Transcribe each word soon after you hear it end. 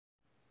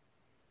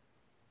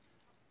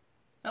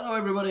Hello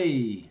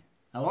everybody!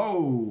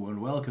 Hello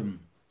and welcome.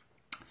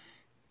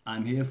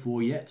 I'm here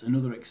for yet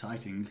another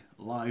exciting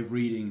live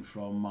reading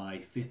from my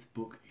fifth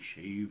book,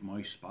 Shave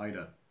My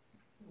Spider.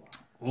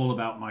 All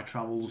about my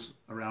travels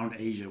around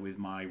Asia with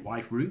my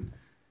wife Rue.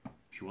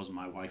 She wasn't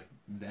my wife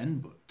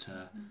then, but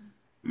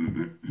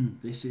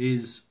this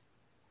is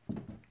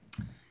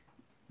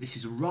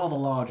a rather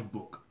large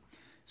book.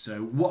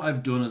 So what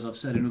I've done, as I've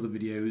said in other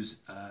videos,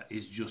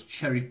 is just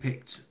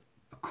cherry-picked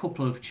a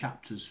couple of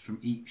chapters from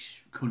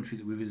each country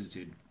that we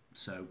visited.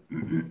 So,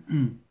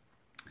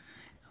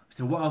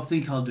 so what I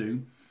think I'll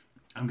do,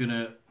 I'm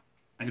gonna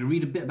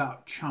read a bit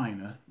about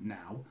China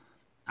now,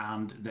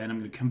 and then I'm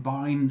going to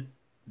combine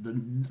the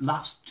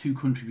last two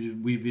countries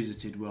we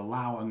visited were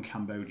Laos and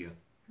Cambodia.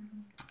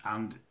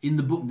 And in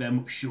the book they're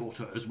much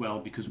shorter as well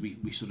because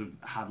we sort of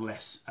had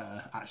less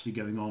actually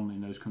going on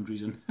in those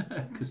countries, and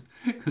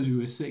because we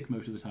were sick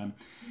most of the time.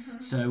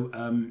 So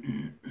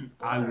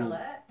I will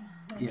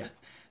yes.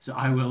 So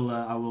I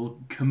will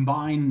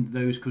combine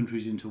those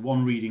countries into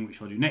one reading,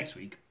 which I'll do next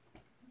week,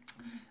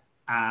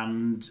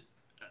 and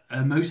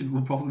most of it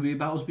will probably be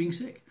about us being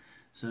sick.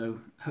 So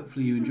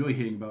hopefully you enjoy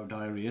hearing about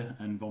diarrhea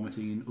and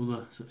vomiting and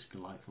other such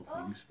delightful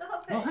things.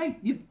 Stop it. Well, hey,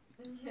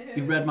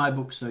 you've read my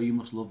book, so you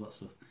must love that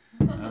stuff.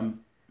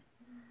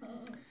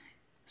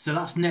 So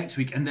that's next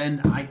week, and then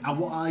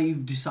what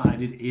I've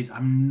decided is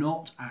I'm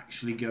not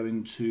actually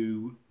going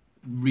to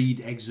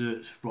read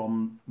excerpts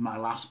from my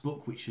last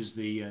book, which is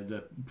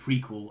the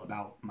prequel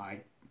about my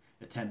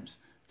attempt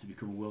to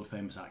become a world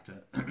famous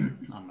actor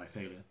and my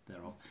failure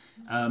thereof.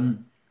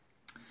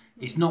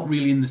 It's not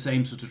really in the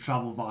same sort of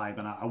travel vibe,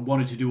 and I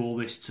wanted to do all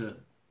this to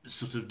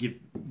sort of give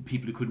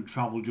people who couldn't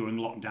travel during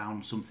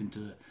lockdown something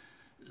to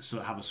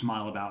sort of have a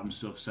smile about and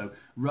stuff. So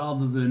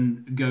rather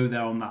than go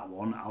there on that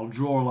one, I'll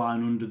draw a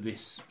line under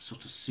this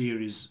sort of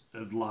series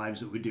of lives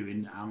that we're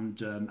doing and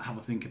have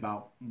a think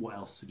about what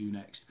else to do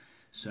next.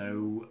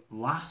 So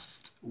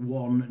last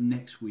one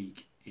next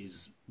week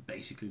is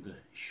basically the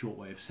short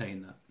way of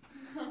saying that,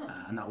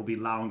 and that will be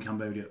Laos and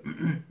Cambodia.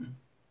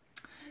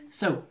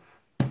 So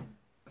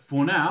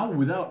for now,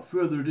 without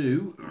further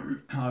ado,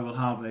 I will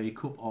have a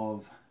cup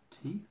of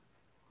tea.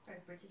 Very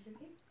British of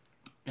you.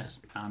 Yes,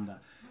 and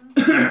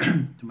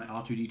to my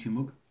R2D2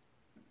 mug,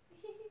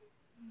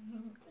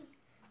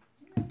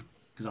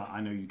 because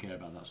I know you care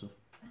about that stuff.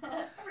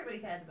 Everybody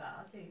cares about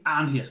our too.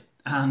 And yes,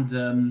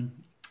 and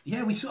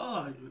yeah, we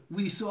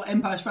saw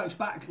Empire Strikes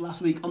Back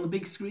last week on the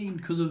big screen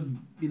because of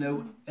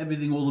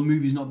everything, all the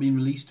movies not being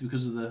released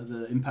because of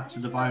the impacts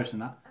of the virus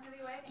and that. I'm going to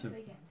be away next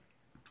weekend.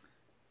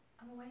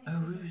 I'm away next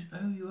Oh,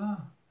 weekend. you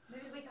are.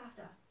 Maybe the week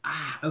after.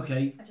 Ah,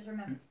 okay. I just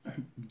remembered.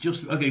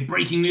 Okay.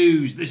 Breaking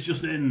news. This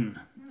just in.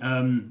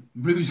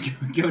 Rue's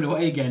going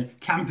away again,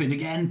 camping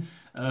again,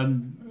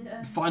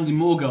 finding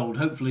more gold.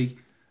 Hopefully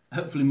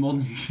more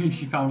than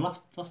she found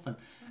last time.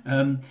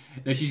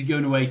 She's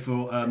going away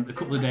for a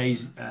couple of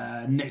days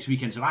next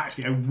weekend. So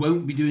actually, I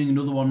won't be doing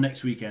another one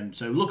next weekend.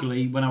 So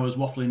luckily, when I was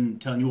waffling,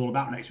 telling you all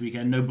about next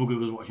weekend, no bugger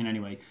was watching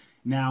anyway.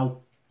 Now,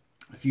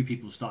 a few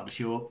people have started to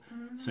show up.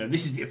 So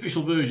this is the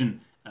official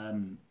version.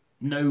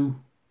 No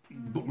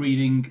book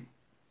reading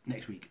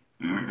next week.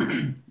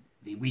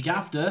 The week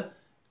after,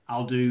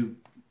 I'll do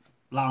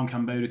Laos and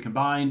Cambodia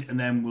combined, and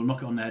then we'll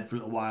knock it on the head for a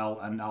little while,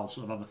 and I'll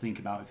sort of have a think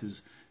about if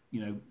there's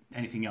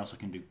anything else I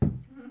can do.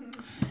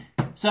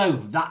 So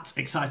that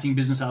exciting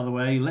business out of the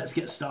way, let's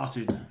get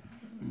started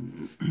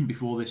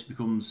before this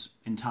becomes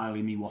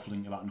entirely me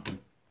waffling about nothing.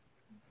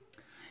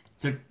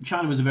 So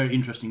China was a very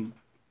interesting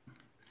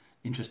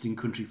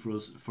country for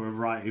us for a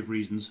variety of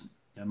reasons.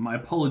 My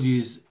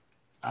apologies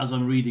as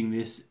I'm reading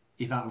this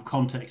if out of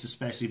context,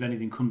 especially if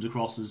anything comes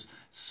across as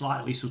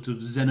slightly sort of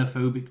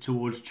xenophobic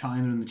towards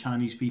China and the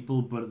Chinese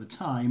people, but at the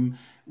time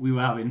we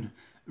were having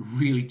a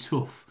really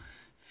tough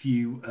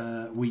few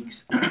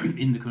weeks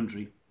in the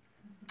country,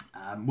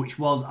 which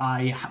was,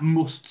 I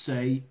must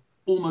say,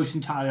 almost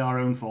entirely our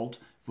own fault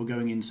for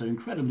going in so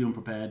incredibly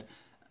unprepared,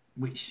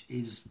 which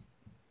is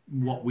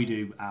what we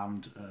do,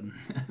 and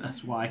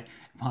that's why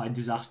my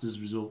disasters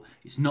result.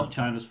 It's not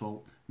China's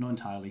fault, not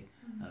entirely.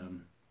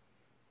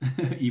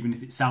 Even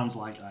if it sounds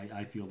like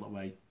I feel that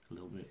way a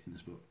little bit in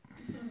this book.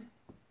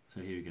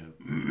 So here we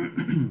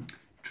go.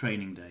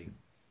 Training day.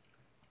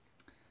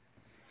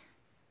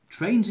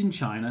 Trains in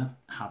China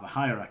have a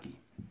hierarchy.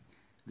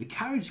 The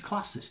carriage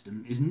class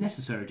system is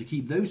necessary to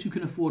keep those who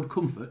can afford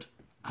comfort,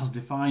 as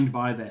defined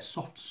by their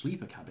soft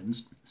sleeper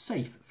cabins,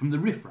 safe from the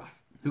riffraff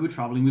who are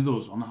travelling with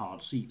us on the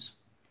hard seats.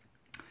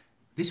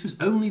 This was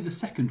only the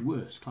second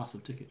worst class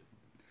of ticket.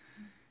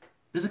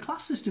 There's a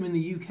class system in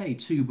the UK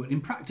too, but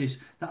in practice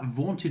that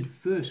vaunted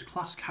first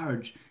class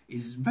carriage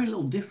is very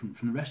little different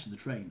from the rest of the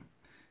train.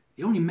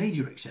 The only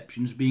major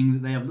exceptions being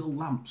that they have little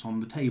lamps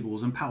on the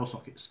tables and power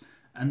sockets,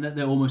 and that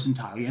they're almost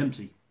entirely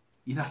empty.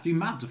 You'd have to be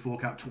mad to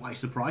fork out twice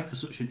the price for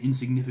such an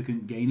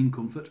insignificant gain in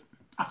comfort.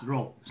 After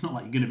all, it's not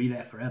like you're going to be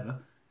there forever.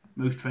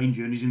 Most train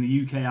journeys in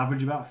the UK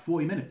average about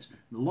 40 minutes.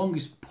 The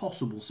longest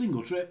possible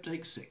single trip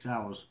takes 6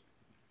 hours.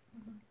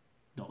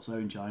 Not so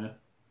in China.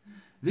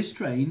 This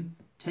train,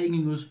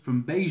 taking us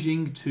from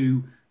Beijing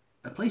to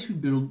a place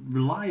we'd been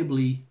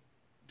reliably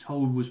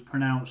told was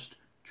pronounced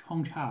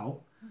Chongqiao,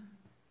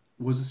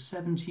 was a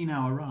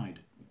 17-hour ride.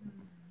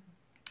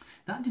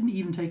 That didn't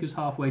even take us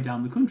halfway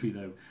down the country,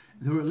 though.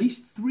 There were at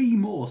least 3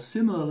 more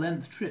similar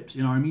length trips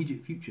in our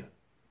immediate future.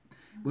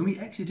 When we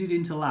exited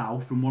into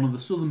Laos from one of the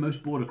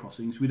southernmost border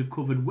crossings, we'd have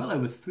covered well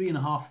over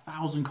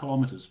 3,500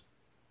 kilometres.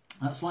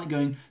 That's like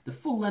going the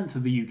full length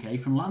of the UK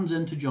from Land's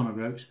End to John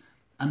O'Groats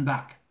and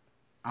back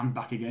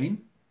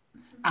again,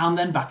 and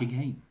then back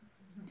again.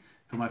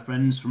 For my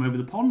friends from over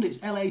the pond,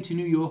 it's LA to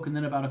New York and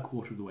then about a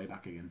quarter of the way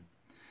back again.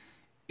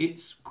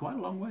 It's quite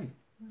a long way.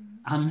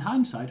 And in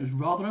hindsight, it was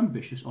rather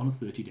ambitious on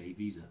a 30-day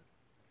visa.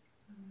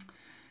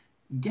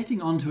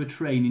 Getting onto a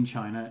train in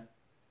China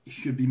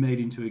should be made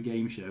into a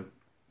game show.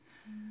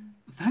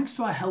 Thanks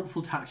to our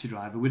helpful taxi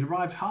driver, we'd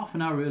arrived half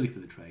an hour early for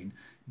the train,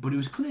 but it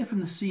was clear from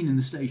the scene in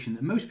the station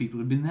that most people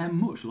had been there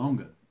much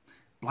longer.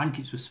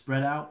 Blankets were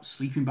spread out,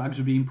 sleeping bags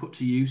were being put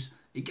to use.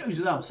 It goes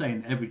without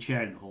saying that every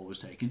chair in the hall was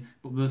taken,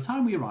 but by the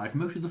time we arrived,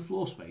 most of the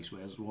floor space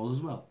was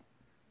as well.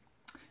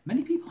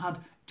 Many people had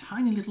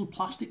tiny little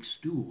plastic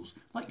stools,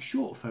 like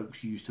short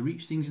folks used to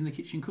reach things in the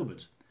kitchen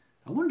cupboards.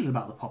 I wondered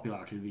about the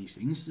popularity of these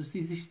things, as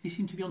they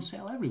seemed to be on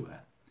sale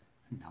everywhere.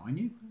 And now I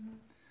knew.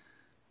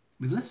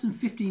 With less than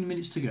 15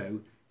 minutes to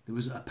go, there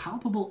was a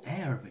palpable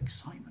air of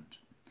excitement.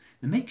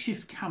 The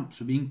makeshift camps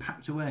were being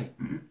packed away.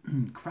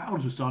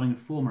 Crowds were starting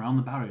to form around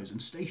the barriers,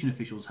 and station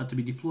officials had to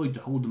be deployed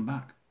to hold them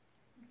back.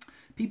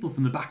 People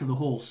from the back of the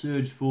hall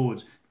surged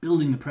forwards,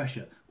 building the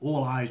pressure.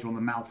 All eyes were on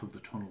the mouth of the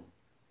tunnel.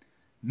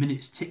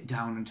 Minutes ticked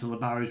down until the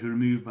barriers were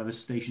removed by the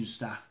station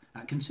staff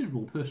at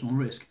considerable personal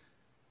risk.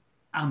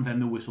 And then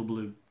the whistle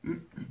blew.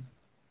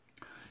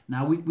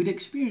 Now, we'd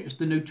experienced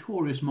the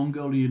notorious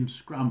Mongolian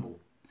scramble,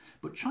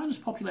 but China's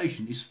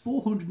population is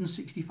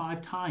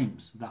 465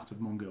 times that of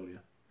Mongolia.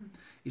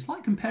 It's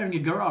like comparing a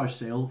garage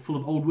sale full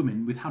of old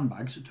women with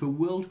handbags to a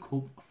World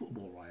Cup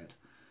football riot.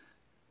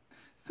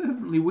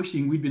 Fervently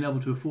wishing we'd been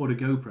able to afford a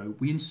GoPro,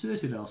 we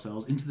inserted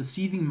ourselves into the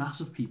seething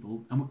mass of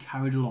people and were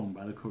carried along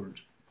by the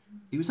current.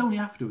 It was only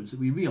afterwards that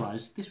we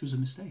realised this was a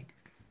mistake.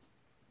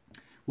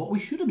 What we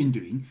should have been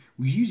doing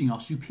was using our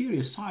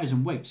superior size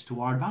and weight to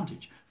our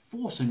advantage,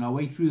 forcing our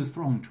way through the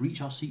throng to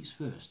reach our seats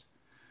first.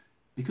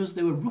 Because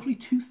there were roughly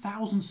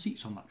 2,000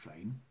 seats on that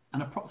train,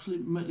 and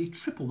approximately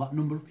triple that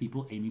number of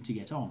people aiming to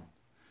get on,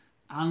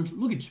 and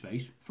luggage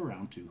space for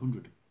around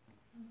 200.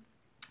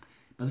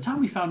 By the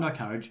time we found our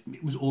carriage,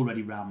 it was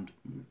already rammed.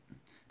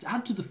 To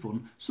add to the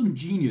fun, some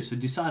genius had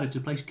decided to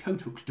place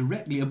coat hooks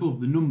directly above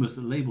the numbers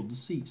that labelled the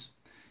seats.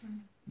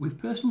 With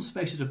personal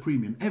space at a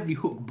premium, every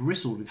hook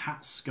bristled with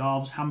hats,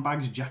 scarves,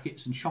 handbags,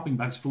 jackets and shopping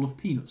bags full of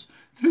peanuts,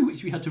 through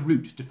which we had to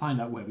root to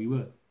find out where we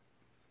were.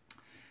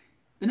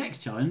 The next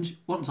challenge,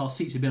 once our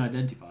seats had been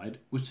identified,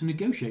 was to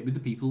negotiate with the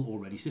people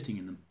already sitting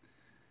in them.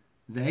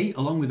 They,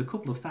 along with a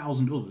couple of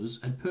thousand others,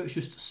 had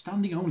purchased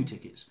standing-only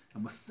tickets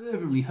and were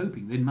fervently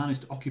hoping they'd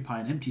managed to occupy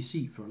an empty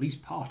seat for at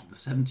least part of the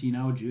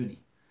 17-hour journey.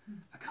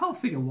 I can't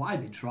figure why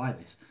they'd try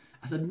this,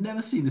 as I'd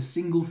never seen a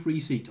single free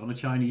seat on a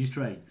Chinese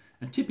train,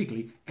 and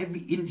typically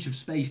every inch of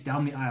space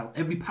down the aisle,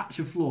 every patch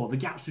of floor, the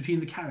gaps between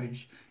the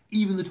carriage,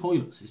 even the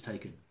toilets is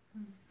taken.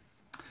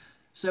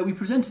 So we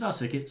presented our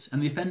tickets,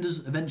 and the offenders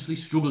eventually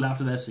struggled out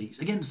of their seats,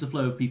 against the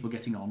flow of people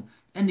getting on,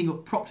 ending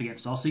up propped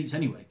against our seats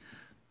anyway.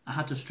 I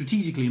had to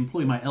strategically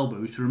employ my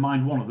elbows to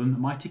remind one of them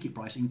that my ticket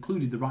price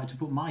included the right to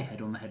put my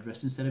head on the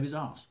headrest instead of his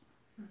arse.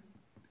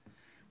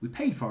 We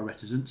paid for our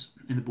reticence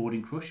in the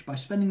boarding crush by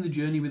spending the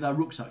journey with our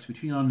rucksacks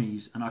between our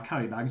knees and our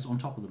carry bags on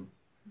top of them.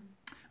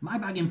 My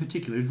bag in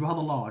particular is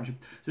rather large,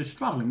 so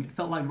straddling it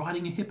felt like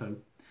riding a hippo.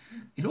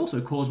 It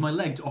also caused my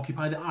leg to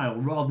occupy the aisle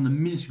rather than the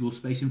minuscule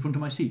space in front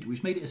of my seat,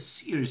 which made it a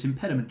serious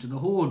impediment to the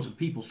hordes of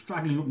people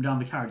straggling up and down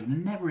the carriage in a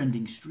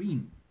never-ending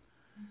stream.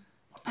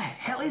 "What the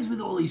hell is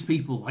with all these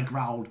people?" I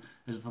growled,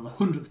 as for the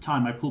 100th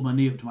time I pulled my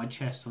knee up to my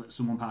chest to let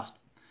someone past.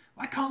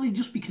 "Why can't they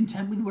just be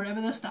content with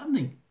wherever they're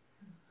standing?"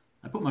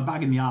 I put my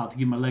bag in the aisle to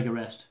give my leg a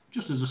rest,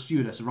 just as a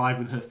stewardess arrived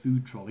with her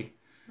food trolley.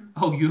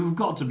 "Oh, you've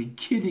got to be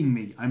kidding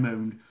me," I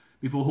moaned,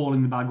 before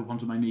hauling the bag up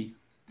onto my knee.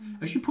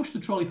 As she pushed the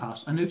trolley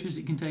past, I noticed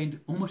it contained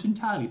almost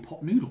entirely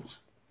pot noodles.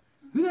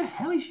 "Who the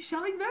hell is she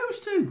selling those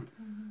to?"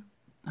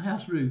 I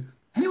asked Rue.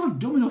 "Anyone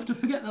dumb enough to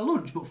forget their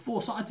lunch, but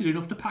foresighted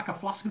enough to pack a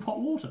flask of hot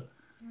water?"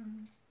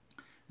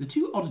 The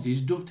two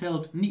oddities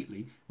dovetailed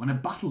neatly when I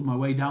battled my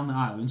way down the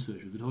aisle in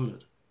search of the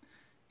toilet.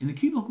 In the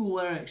cubicle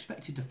where I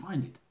expected to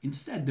find it,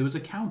 instead there was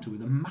a counter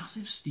with a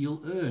massive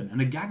steel urn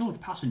and a gaggle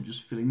of passengers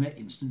filling their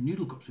instant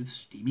noodle cups with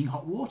steaming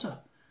hot water.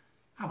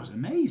 I was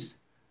amazed,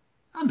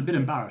 and a bit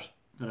embarrassed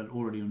that I'd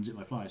already unzipped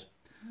my flies.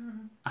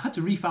 I had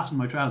to refasten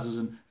my trousers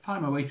and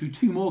find my way through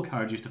 2 more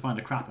carriages to find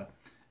a crapper,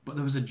 but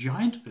there was a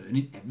giant urn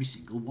in every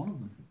single one of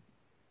them.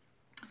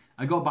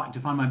 I got back to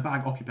find my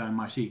bag occupying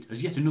my seat,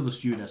 as yet another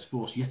stewardess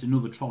forced yet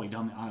another trolley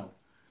down the aisle.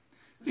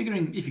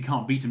 Figuring if you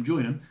can't beat 'em,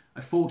 join 'em,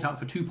 I forked out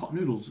for 2 pot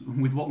noodles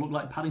with what looked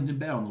like Paddington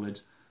Bear on the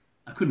lids.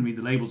 I couldn't read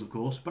the labels, of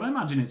course, but I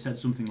imagine it said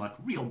something like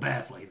real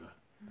bear flavour.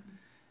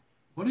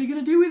 "What are you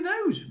going to do with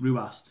those?" Rue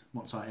asked,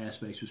 once our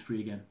airspace was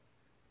free again.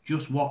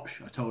 Just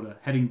watch, I told her,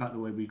 heading back the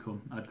way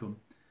I'd come.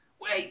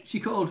 Wait, she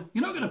called.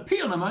 You're not going to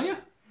pee on them, are you?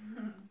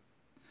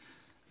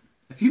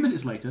 A few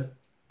minutes later,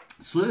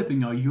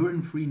 slurping our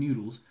urine-free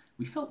noodles,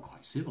 we felt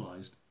quite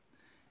civilised.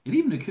 It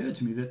even occurred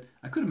to me that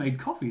I could have made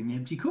coffee in the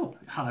empty cup,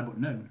 had I but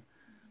known.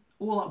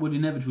 All that would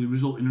inevitably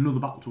result in another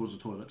battle towards the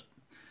toilet.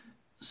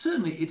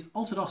 Certainly, it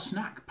altered our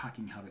snack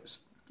packing habits.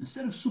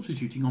 Instead of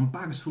substituting on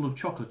bags full of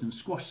chocolate and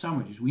squash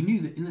sandwiches, we knew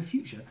that in the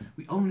future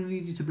we only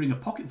needed to bring a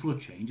pocket full of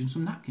change and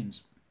some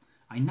napkins.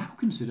 I now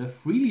consider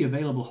freely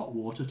available hot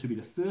water to be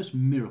the first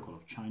miracle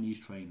of Chinese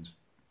trains.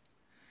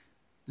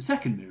 The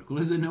second miracle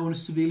is that no one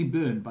is severely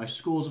burned by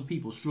scores of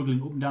people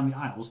struggling up and down the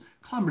aisles,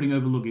 clambering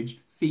over luggage,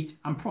 feet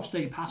and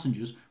prostrate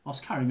passengers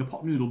whilst carrying a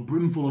pot noodle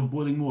brimful of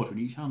boiling water in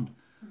each hand.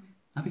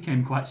 I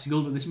became quite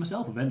skilled at this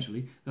myself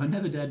eventually, though I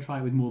never dared try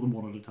it with more than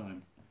one at a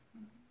time.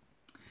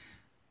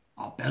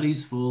 Our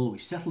bellies full, we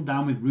settled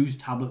down with Rue's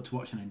tablet to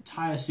watch an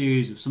entire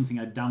series of something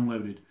I'd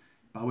downloaded,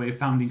 by way of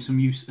finding some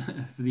use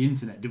for the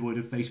internet devoid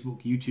of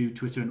Facebook, YouTube,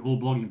 Twitter and all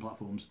blogging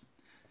platforms.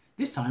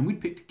 This time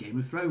we'd picked Game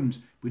of Thrones.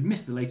 We'd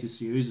missed the latest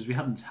series as we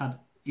hadn't had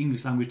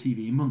English language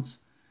TV in months.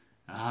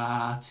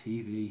 Ah,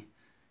 TV. It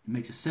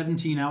makes a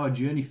 17-hour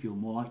journey feel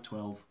more like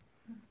 12.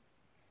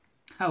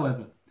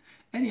 However,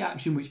 any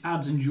action which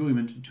adds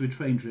enjoyment to a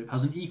train trip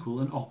has an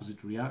equal and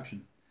opposite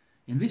reaction.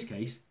 In this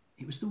case,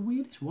 it was the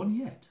weirdest one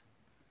yet.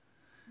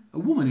 A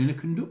woman in a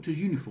conductor's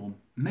uniform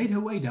made her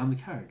way down the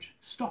carriage,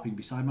 stopping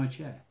beside my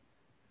chair.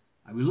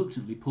 I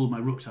reluctantly pulled my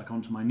rucksack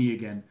onto my knee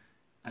again,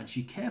 and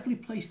she carefully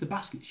placed the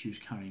basket she was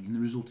carrying in the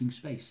resulting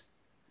space.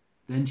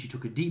 Then she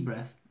took a deep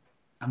breath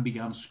and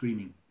began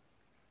screaming.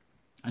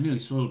 I nearly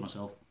soiled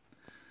myself.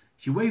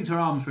 She waved her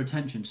arms for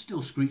attention,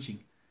 still screeching.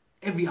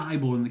 Every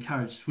eyeball in the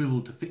carriage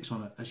swiveled to fix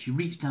on her as she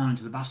reached down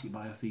into the basket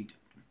by her feet.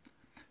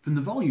 From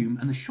the volume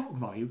and the shock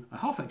value, I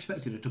half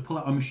expected her to pull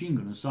out a machine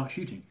gun and start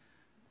shooting,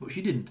 but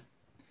she didn't.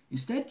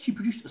 Instead, she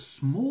produced a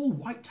small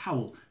white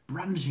towel,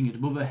 brandishing it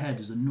above her head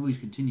as the noise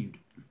continued.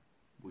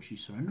 Was she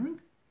surrendering?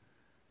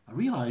 I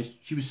realised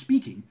she was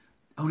speaking,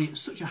 only at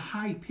such a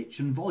high pitch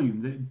and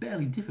volume that it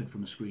barely differed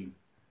from a scream.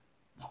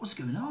 What was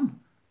going on?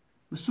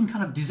 Was some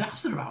kind of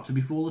disaster about to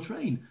befall the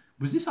train?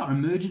 Was this our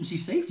emergency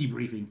safety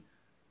briefing?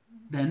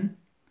 Then,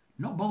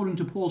 not bothering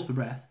to pause for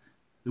breath,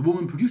 the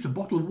woman produced a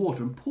bottle of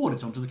water and poured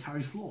it onto the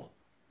carriage floor.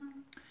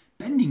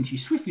 Bending, she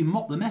swiftly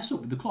mopped the mess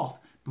up with the cloth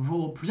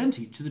before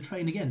presenting it to the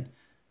train again.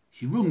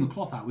 She wrung the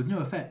cloth out with no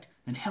effect,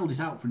 then held it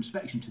out for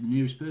inspection to the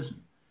nearest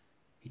person.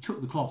 He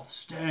took the cloth,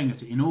 staring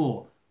at it in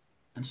awe,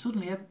 and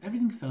suddenly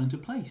everything fell into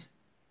place.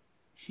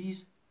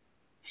 She's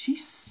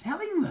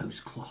selling those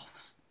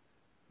cloths.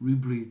 Rue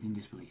breathed in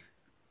disbelief.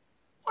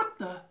 What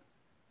the?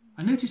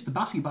 I noticed the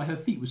basket by her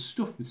feet was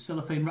stuffed with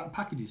cellophane-wrapped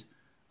packages.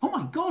 Oh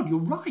my God, you're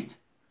right!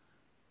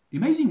 The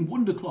amazing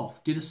wonder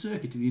cloth did a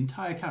circuit of the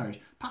entire carriage,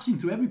 passing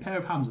through every pair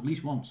of hands at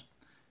least once.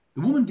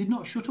 The woman did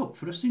not shut up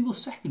for a single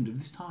second of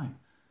this time,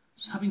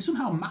 having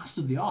somehow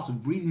mastered the art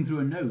of breathing through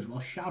her nose while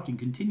shouting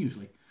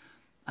continuously.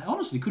 I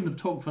honestly couldn't have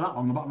talked for that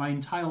long about my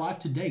entire life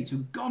to date, so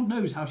God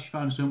knows how she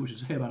found so much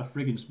to say about a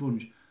friggin'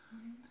 sponge.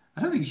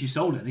 I don't think she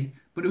sold any,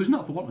 but it was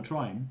not for want of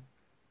trying.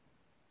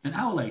 An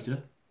hour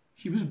later,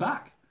 she was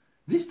back,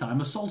 this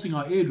time assaulting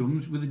our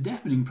eardrums with a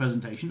deafening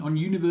presentation on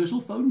universal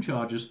phone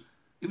chargers.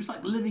 It was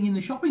like living in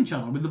the shopping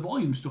channel with the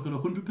volume stuck at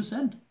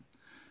 100%.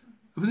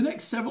 Over the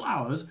next several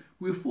hours,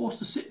 we were forced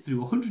to sit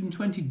through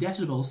 120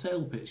 decibel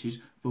sale pitches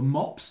for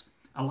mops,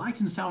 a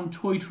light and sound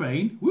toy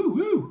train,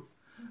 woo-woo,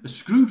 a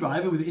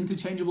screwdriver with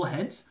interchangeable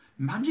heads,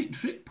 magic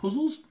trick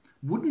puzzles,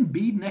 wooden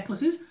bead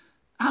necklaces,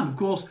 and, of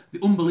course,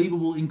 the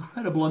unbelievable,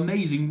 incredible,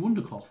 amazing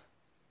wonder cloth.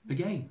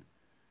 Again.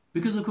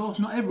 Because, of course,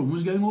 not everyone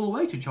was going all the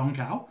way to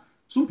Chongqiao.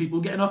 Some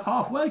people getting off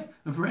halfway,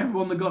 and for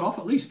everyone that got off,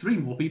 at least 3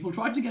 more people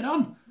tried to get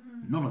on.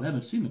 None of them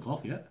had seen the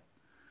cloth yet.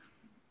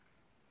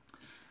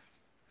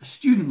 A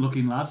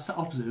student-looking lad sat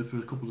opposite her for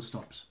a couple of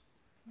stops.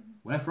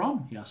 Where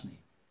from? He asked me.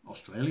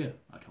 Australia,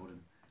 I told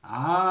him.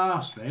 Ah,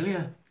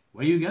 Australia.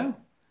 Where you go?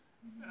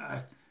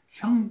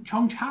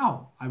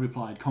 Chongqiao, I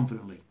replied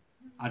confidently.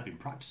 I'd been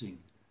practising.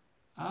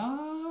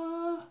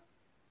 Ah.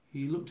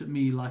 He looked at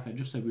me like I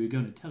just said we were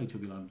going to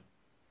Teletubbyland.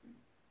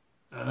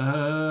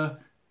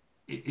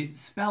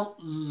 It's spelt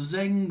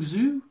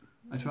Zhengzhou,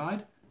 I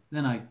tried.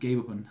 Then I gave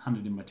up and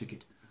handed him my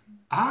ticket.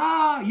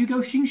 Ah, you go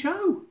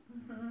Xingshou.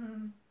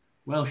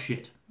 Well,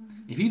 shit.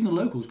 If even the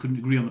locals couldn't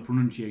agree on the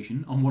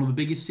pronunciation on one of the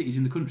biggest cities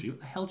in the country, what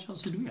the hell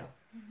chance did we have?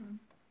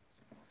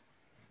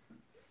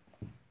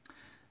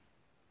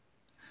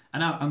 And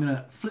now I'm going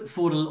to flip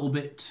forward a little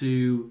bit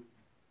to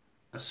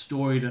a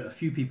story that a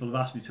few people have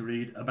asked me to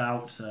read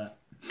about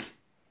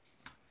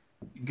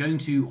going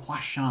to Hua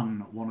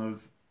Shan, one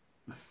of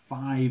the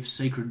 5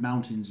 sacred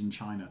mountains in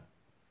China.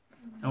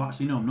 Oh,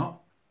 actually, no, I'm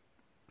not.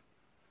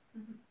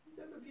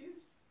 So confused.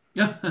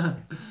 Yeah.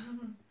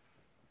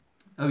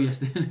 Oh yes,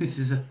 this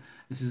is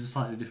a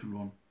slightly different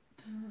one.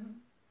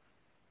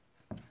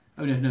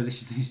 Oh no,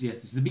 this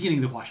is the beginning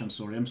of the Hua Shan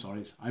story. I'm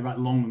sorry, I write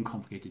long and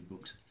complicated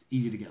books. It's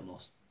easy to get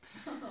lost.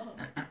 Like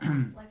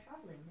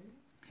travelling, really?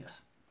 Yes.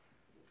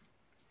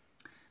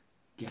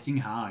 Getting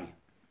high.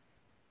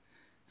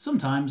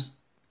 Sometimes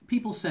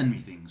people send me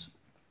things.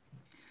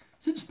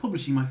 Since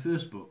publishing my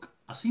first book,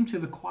 I seem to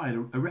have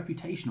acquired a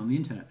reputation on the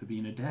internet for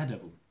being a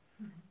daredevil.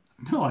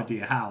 No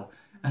idea how,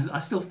 as I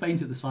still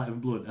faint at the sight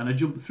of blood and I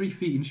jump 3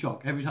 feet in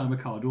shock every time a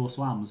car door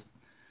slams.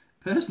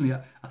 Personally,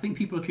 I think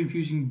people are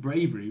confusing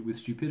bravery with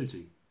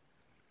stupidity.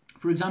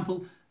 For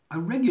example, I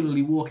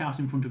regularly walk out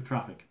in front of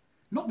traffic,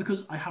 not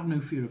because I have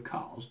no fear of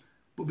cars,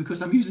 but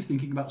because I'm usually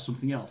thinking about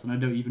something else and I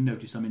don't even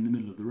notice I'm in the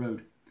middle of the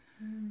road.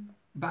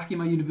 Back in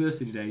my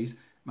university days,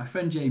 my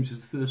friend James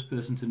was the first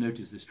person to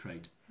notice this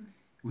trait.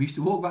 We used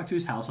to walk back to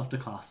his house after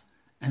class,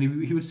 and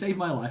he would save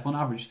my life on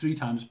average 3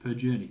 times per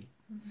journey.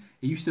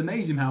 It used to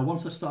amaze him how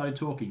once I started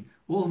talking,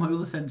 all my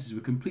other senses were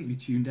completely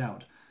tuned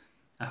out.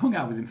 I hung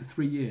out with him for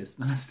 3 years,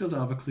 and I still don't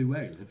have a clue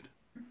where he lived.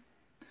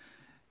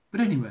 But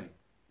anyway,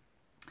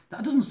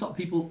 that doesn't stop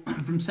people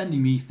from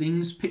sending me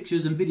things,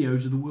 pictures and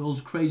videos of the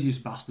world's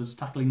craziest bastards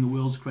tackling the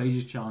world's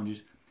craziest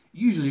challenges,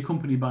 usually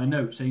accompanied by a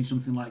note saying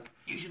something like,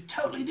 "You should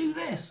totally do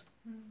this."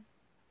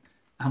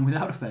 And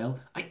without a fail,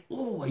 I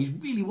always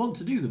really want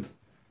to do them.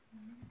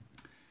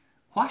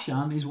 Hua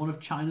Shan is one of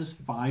China's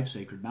 5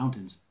 sacred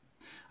mountains.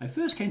 I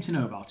first came to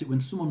know about it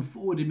when someone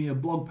forwarded me a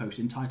blog post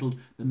entitled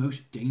 "The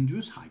Most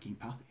Dangerous Hiking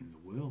Path in the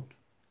World."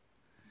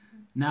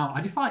 Now,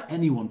 I defy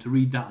anyone to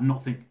read that and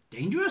not think,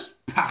 dangerous?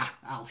 Pah,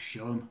 I'll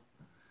show 'em.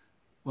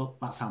 Well,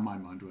 that's how my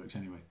mind works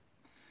anyway.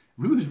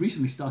 Ru has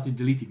recently started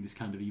deleting this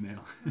kind of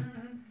email.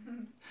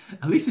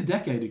 At least a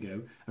decade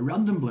ago, a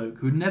random bloke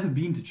who had never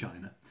been to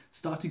China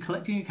started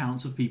collecting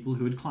accounts of people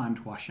who had climbed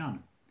Hua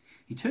Shan.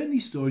 He turned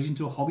these stories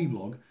into a hobby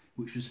blog,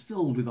 which was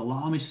filled with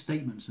alarmist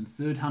statements and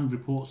third-hand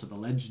reports of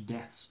alleged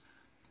deaths.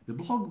 The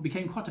blog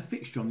became quite a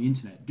fixture on the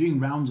internet, doing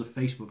rounds of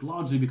Facebook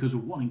largely because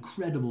of one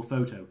incredible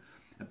photo,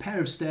 a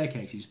pair of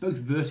staircases, both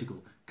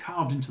vertical,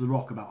 carved into the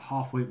rock about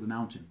halfway up the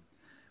mountain.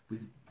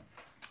 With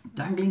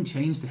dangling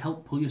chains to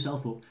help pull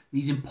yourself up,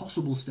 these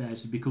impossible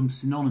stairs had become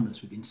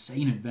synonymous with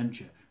insane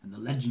adventure, and the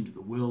legend of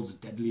the world's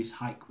deadliest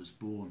hike was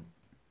born.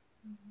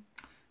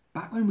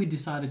 Back when we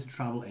decided to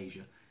travel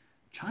Asia,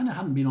 China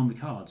hadn't been on the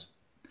cards.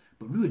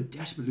 But Ru had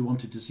desperately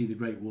wanted to see the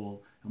Great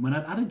Wall, and when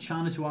I'd added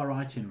China to our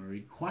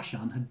itinerary, Hua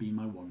Shan had been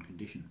my one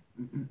condition.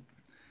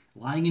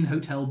 Lying in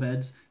hotel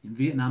beds in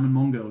Vietnam and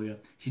Mongolia,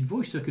 she'd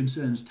voiced her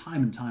concerns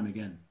time and time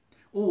again.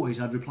 Always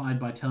I'd replied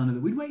by telling her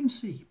that we'd wait and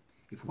see.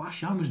 If Hua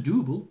Shan was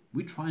doable,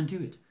 we'd try and do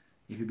it.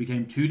 If it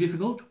became too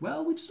difficult,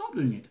 well, we'd stop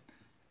doing it.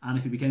 And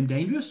if it became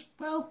dangerous,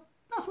 well,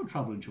 that's what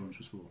travel insurance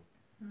was for.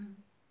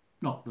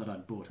 Not that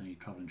I'd bought any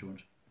travel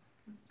insurance.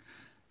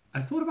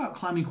 I'd thought about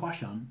climbing Hua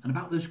Shan and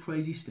about those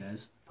crazy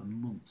stairs for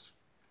months.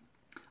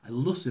 I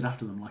lusted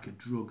after them like a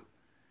drug,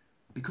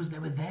 because they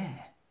were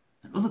there,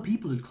 and other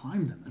people had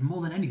climbed them, and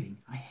more than anything,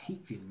 I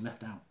hate feeling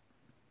left out.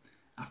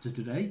 After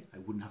today, I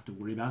wouldn't have to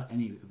worry about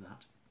any of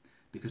that,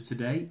 because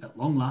today, at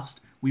long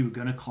last, we were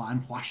going to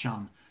climb Hua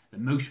Shan, the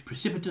most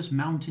precipitous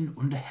mountain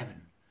under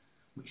heaven,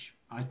 which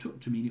I took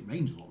to mean it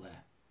rains a lot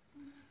there.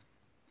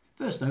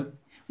 First, though,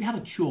 we had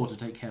a chore to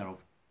take care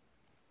of.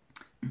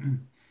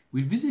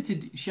 We'd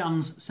visited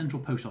Shan's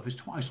central post office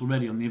twice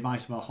already on the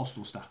advice of our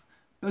hostel staff.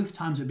 Both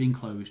times it had been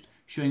closed,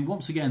 showing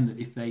once again that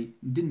if they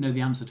didn't know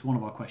the answer to one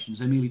of our questions,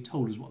 they merely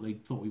told us what they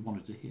thought we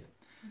wanted to hear.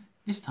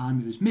 This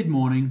time it was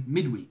mid-morning,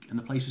 midweek, and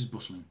the place was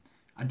bustling.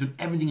 I'd done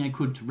everything I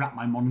could to wrap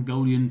my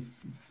Mongolian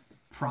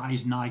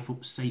prize knife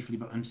up safely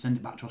and send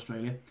it back to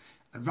Australia.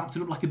 I'd wrapped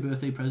it up like a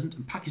birthday present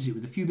and packaged it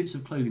with a few bits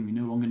of clothing we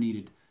no longer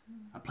needed.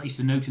 I placed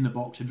a note in the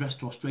box addressed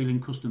to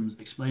Australian Customs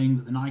explaining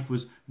that the knife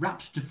was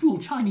wrapped to fool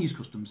Chinese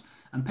Customs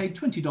and paid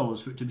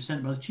 $20 for it to be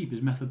sent by the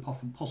cheapest method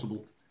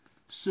possible.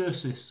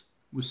 Sursis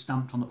was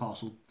stamped on the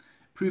parcel,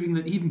 proving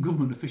that even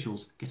government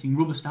officials getting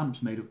rubber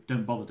stamps made up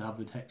don't bother to have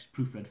the text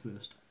proofread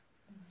first.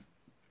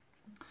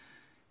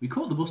 We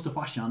caught the bus to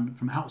Hua Shan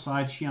from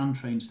outside Xi'an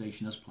train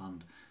station as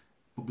planned,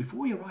 but before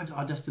we arrived at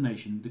our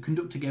destination, the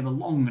conductor gave a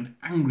long and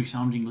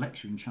angry-sounding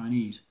lecture in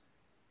Chinese.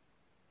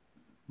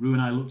 Ru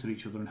and I looked at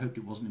each other and hoped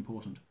it wasn't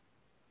important.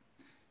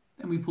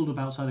 Then we pulled up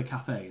outside a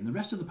cafe, and the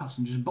rest of the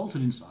passengers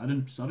bolted inside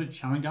and started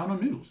chowing down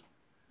on noodles.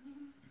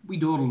 We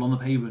dawdled on the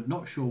pavement,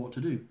 not sure what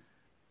to do.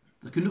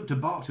 The conductor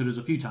barked at us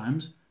a few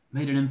times,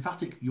 made an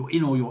emphatic "you're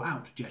in or you're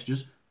out"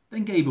 gestures,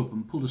 then gave up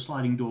and pulled a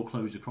sliding door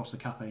closed across the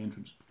cafe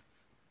entrance.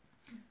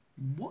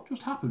 "What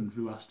just happened?"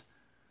 Ru asked.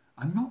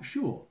 "I'm not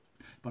sure,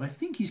 but I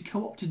think he's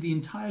co-opted the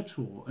entire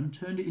tour and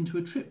turned it into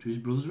a trip to his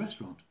brother's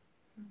restaurant."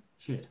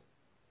 Shit.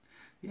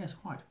 Yes,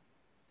 quite.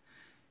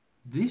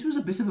 This was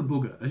a bit of a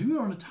bugger, as we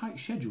were on a tight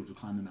schedule to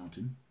climb the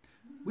mountain.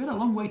 We had a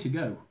long way to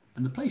go,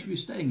 and the place we were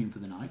staying in for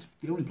the night,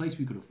 the only place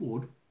we could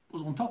afford,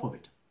 was on top of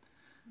it.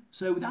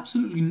 So with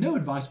absolutely no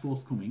advice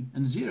forthcoming,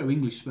 and zero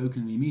English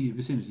spoken in the immediate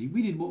vicinity,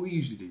 we did what we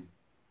usually do.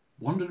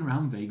 Wandered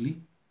around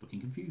vaguely, looking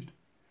confused.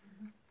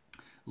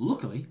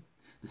 Luckily,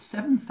 the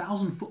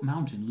 7,000-foot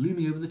mountain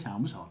looming over the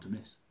town was hard to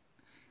miss.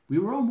 We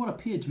were on what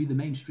appeared to be the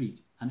main street,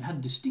 and it had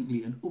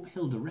distinctly an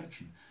uphill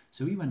direction,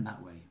 so we went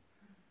that way.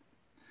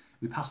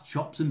 We passed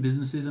shops and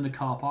businesses and a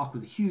car park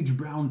with a huge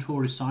brown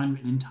tourist sign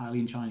written entirely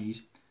in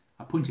Chinese.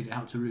 I pointed it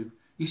out to Ru.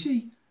 "You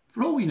see,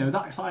 For all we know,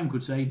 that sign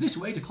could say, "This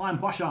way to climb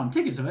Hua Shan,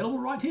 tickets available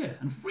right here,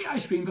 and free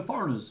ice cream for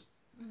foreigners."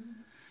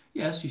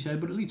 Yes, she said,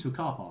 but it leads to a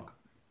car park.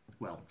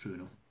 Well, true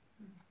enough.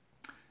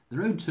 The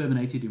road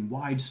terminated in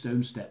wide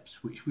stone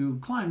steps, which we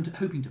climbed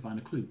hoping to find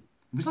a clue.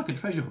 It was like a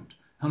treasure hunt,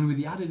 only with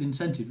the added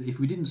incentive that if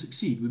we didn't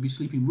succeed, we'd be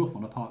sleeping rough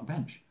on a park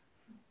bench,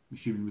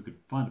 assuming we could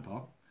find a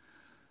park.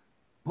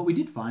 What we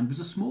did find was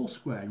a small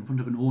square in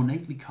front of an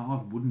ornately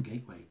carved wooden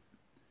gateway.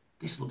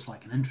 "This looks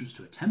like an entrance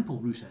to a temple,"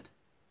 Rue said.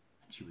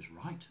 And she was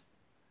right.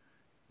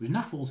 It was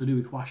naff all to do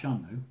with Hua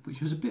Shan, though,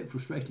 which was a bit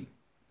frustrating.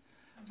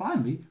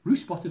 Finally, Rue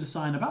spotted a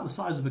sign about the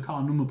size of a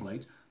car number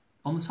plate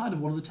on the side of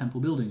one of the temple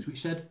buildings,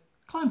 which said,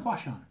 "Climb Hua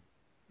Shan."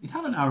 It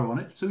had an arrow on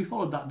it, so we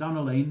followed that down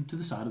a lane to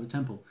the side of the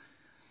temple.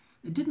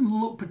 It didn't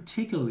look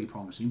particularly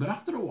promising, but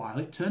after a while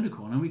it turned a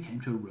corner and we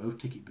came to a row of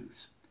ticket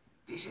booths.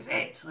 "This is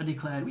it," I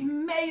declared. "We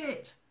made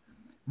it!"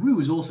 Rue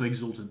was also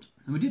exultant,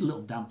 and we did a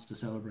little dance to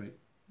celebrate.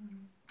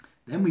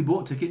 Then we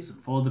bought tickets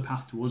and followed the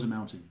path towards a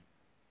mountain.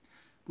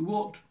 We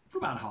walked for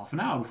about half an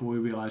hour before we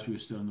realised we were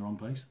still in the wrong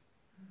place.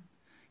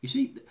 You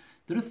see,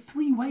 there are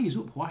 3 ways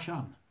up Hua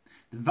Shan.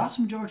 The vast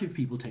majority of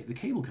people take the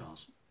cable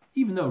cars,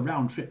 even though a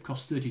round trip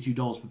costs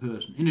 $32 per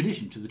person, in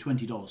addition to the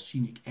 $20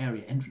 scenic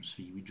area entrance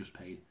fee we just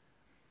paid.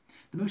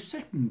 The most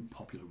second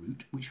popular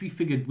route, which we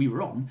figured we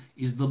were on,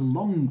 is the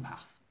long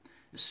path,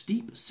 a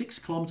steep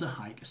 6-kilometre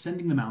hike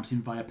ascending the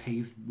mountain via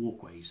paved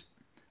walkways.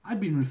 I'd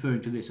been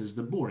referring to this as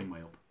the boring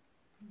way up.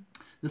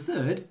 The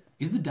third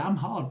is the damn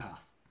hard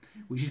path,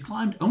 which is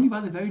climbed only by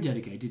the very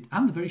dedicated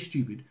and the very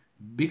stupid,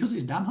 because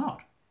it's damn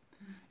hard.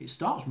 It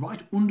starts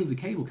right under the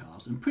cable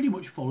cars and pretty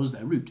much follows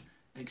their route,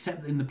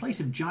 except that in the place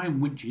of giant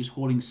winches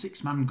hauling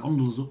 6-man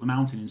gondolas up the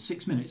mountain in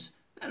 6 minutes,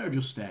 there are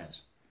just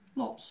stairs.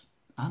 Lots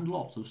and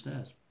lots of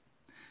stairs.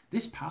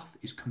 This path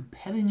is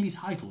compellingly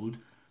titled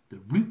 "The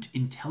Route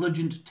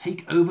Intelligent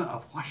Takeover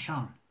of Hua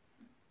Shan,"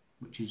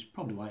 which is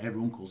probably why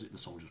everyone calls it the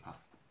Soldier's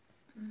Path.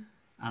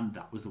 And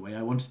that was the way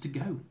I wanted to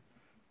go.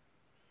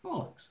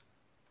 Bollocks.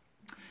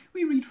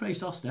 We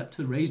retraced our step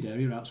to the raised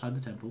area outside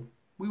the temple.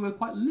 We were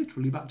quite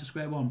literally back to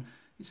square one.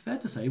 It's fair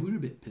to say we were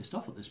a bit pissed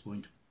off at this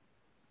point.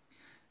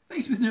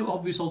 Faced with no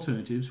obvious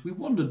alternatives, we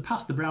wandered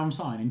past the brown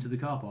sign into the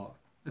car park.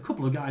 A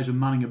couple of guys were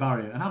manning a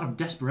barrier, and out of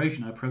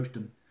desperation I approached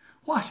them.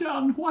 "Hua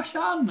Shan, Hua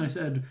Shan," I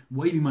said,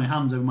 waving my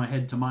hands over my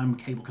head to mime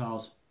cable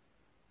cars.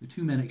 The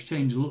 2 men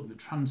exchanged a look that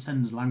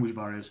transcends language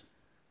barriers.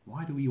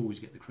 Why do we always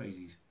get the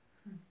crazies?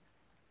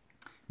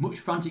 Much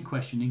frantic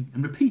questioning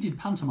and repeated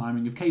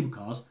pantomiming of cable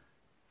cars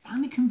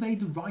finally conveyed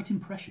the right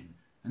impression,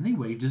 and they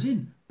waved us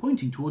in,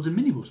 pointing towards a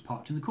minibus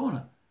parked in the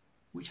corner,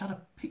 which had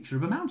a picture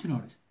of a mountain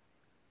on it.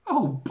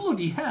 "Oh,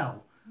 bloody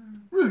hell!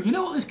 Rue, you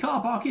know what this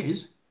car park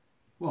is?"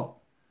 "What?"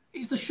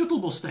 "It's the shuttle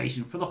bus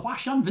station for the Hua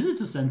Shan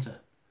Visitor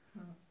Centre."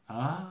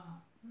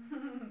 Ah.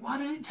 Why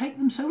did it take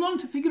them so long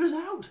to figure us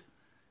out?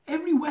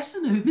 Every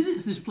Westerner who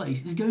visits this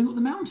place is going up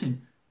the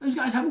mountain. Those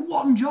guys have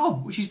one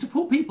job, which is to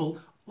put people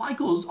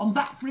like us on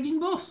that frigging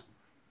bus.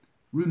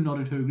 Rue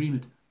nodded her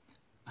agreement.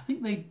 I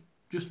think they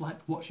just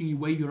liked watching you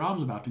wave your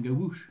arms about and go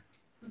whoosh.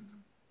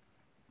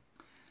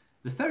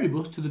 The ferry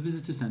bus to the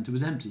visitor centre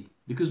was empty,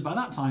 because by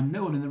that time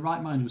no one in their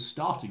right mind was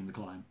starting the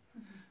climb.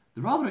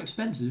 The rather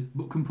expensive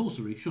but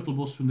compulsory shuttle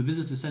bus from the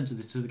visitor centre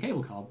to the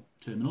cable car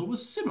terminal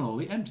was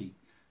similarly empty.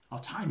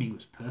 Our timing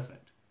was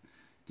perfect.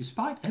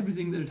 Despite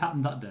everything that had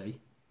happened that day,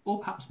 or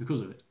perhaps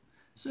because of it,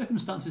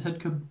 circumstances had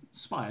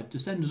conspired to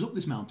send us up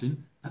this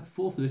mountain at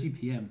 4:30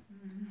 p.m.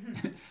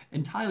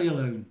 entirely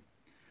alone.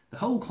 The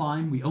whole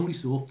climb we only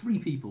saw 3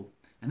 people,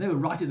 and they were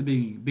right at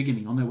the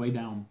beginning on their way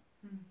down.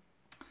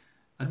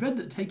 I'd read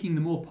that taking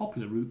the more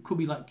popular route could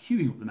be like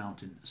queuing up the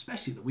mountain,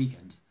 especially at the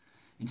weekends.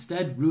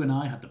 Instead, Rue and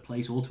I had the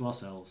place all to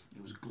ourselves.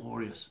 It was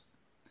glorious.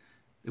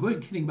 They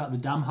weren't kidding about the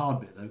damn hard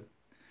bit, though.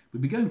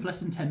 We'd be going for less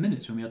than 10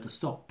 minutes when we had to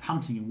stop,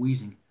 panting and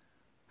wheezing.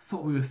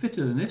 "Thought we were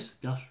fitter than this,"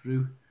 gasped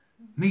Rue.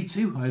 "Me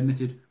too," I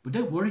admitted. "But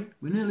don't worry,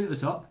 we're nearly at the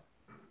top."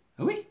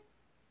 "Are we?"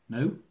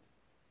 "No."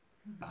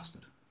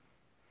 Bastard.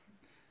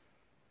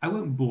 I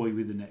won't bore you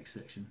with the next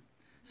section.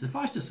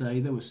 Suffice to say,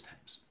 there were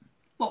steps.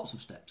 Lots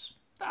of steps.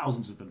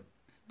 Thousands of them.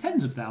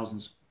 Tens of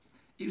thousands.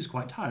 It was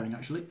quite tiring,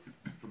 actually,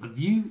 but the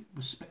view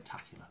was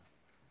spectacular.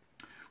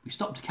 We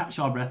stopped to catch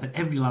our breath at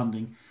every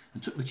landing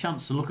and took the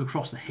chance to look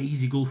across the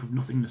hazy gulf of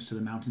nothingness to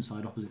the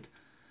mountainside opposite.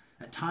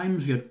 At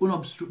times we had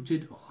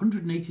unobstructed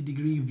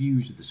 180-degree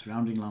views of the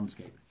surrounding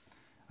landscape.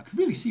 I could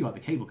really see why the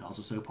cable cars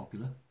were so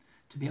popular.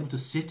 To be able to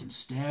sit and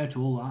stare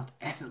to all that,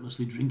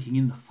 effortlessly drinking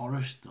in the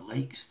forest, the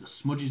lakes, the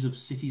smudges of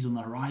cities on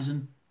the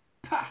horizon.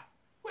 Pah!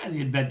 Where's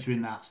the adventure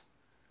in that?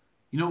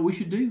 "You know what we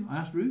should do?" I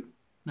asked Rue.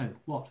 "No,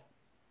 what?"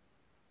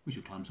 "We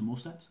should climb some more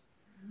steps."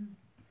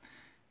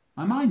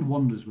 My mind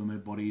wanders when my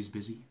body is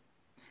busy,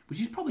 which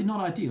is probably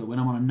not ideal when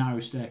I'm on a narrow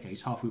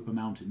staircase halfway up a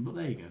mountain, but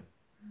there you go.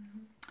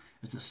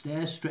 As the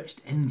stairs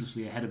stretched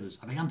endlessly ahead of us,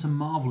 I began to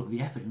marvel at the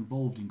effort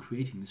involved in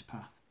creating this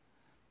path.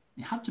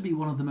 It had to be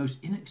one of the most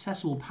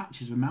inaccessible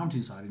patches of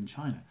mountainside in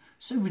China,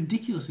 so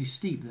ridiculously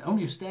steep that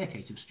only a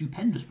staircase of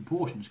stupendous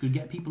proportions could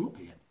get people up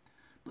here.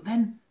 But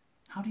then,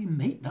 how do you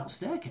make that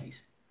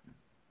staircase?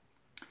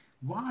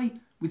 Why?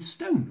 With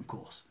stone, of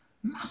course.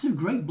 Massive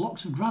great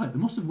blocks of granite that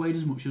must have weighed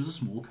as much as a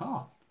small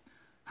car.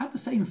 I had the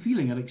same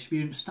feeling I'd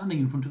experienced standing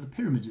in front of the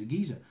pyramids at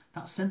Giza,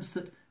 that sense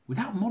that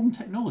without modern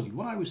technology,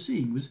 what I was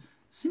seeing was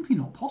simply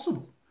not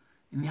possible.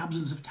 In the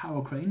absence of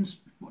tower cranes,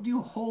 what do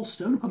you haul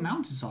stone up a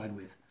mountainside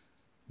with?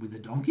 With a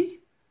donkey?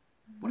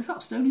 What if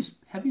that stone is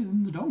heavier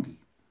than the donkey?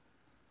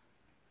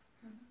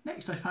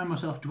 Next, I found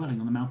myself dwelling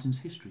on the mountain's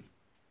history.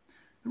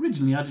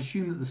 Originally, I'd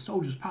assumed that the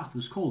soldier's path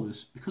was called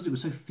this because it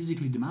was so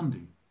physically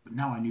demanding, but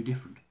now I knew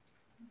different.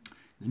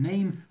 The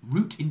name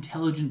Route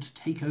Intelligent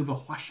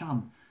Takeover Hua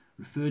Shan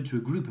referred to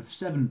a group of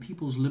 7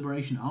 People's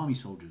Liberation Army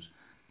soldiers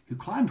who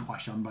climbed Hua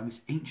Shan by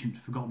this ancient,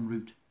 forgotten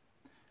route.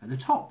 At the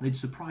top, they'd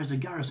surprised a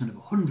garrison of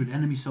 100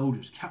 enemy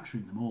soldiers,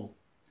 capturing them all.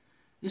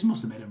 This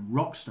must have made them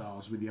rock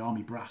stars with the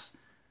army brass,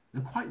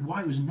 though quite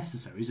why it was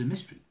necessary is a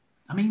mystery.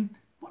 I mean,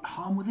 what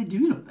harm were they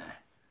doing up there?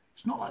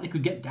 It's not like they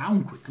could get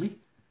down quickly.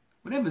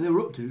 Whatever they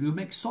were up to, it would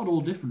make sod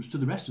all difference to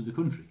the rest of the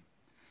country.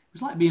 It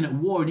was like being at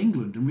war in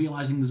England and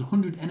realising there's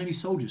 100 enemy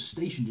soldiers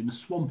stationed in a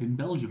swamp in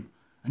Belgium,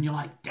 and you're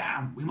like,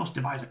 damn, we must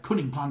devise a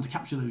cunning plan to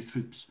capture those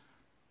troops.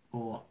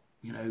 Or,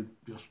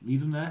 just leave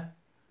them there.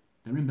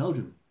 They're in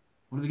Belgium.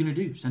 What are they going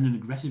to do? Send an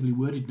aggressively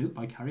worded note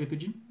by carrier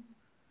pigeon?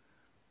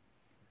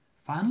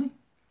 Finally,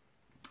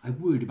 I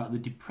worried about the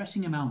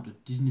depressing amount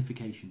of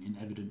Disneyfication in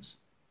evidence.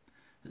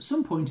 At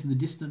some point in the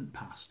distant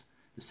past,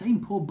 the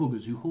same poor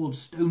buggers who hauled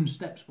stone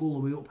steps all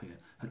the way up here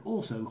had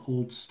also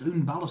hauled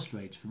stone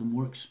balustrades for the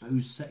more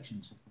exposed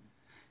sections.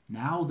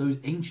 Now those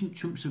ancient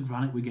chunks of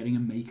granite were getting a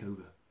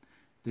makeover.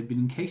 They'd been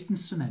encased in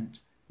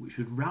cement, which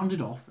was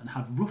rounded off and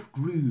had rough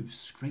grooves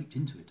scraped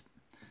into it.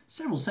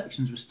 Several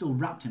sections were still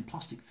wrapped in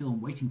plastic film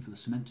waiting for the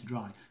cement to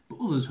dry, but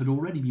others had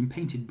already been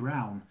painted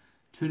brown,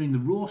 turning the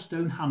raw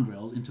stone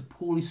handrails into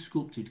poorly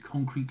sculpted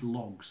concrete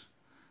logs.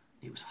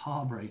 It was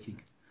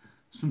heartbreaking.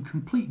 Some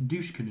complete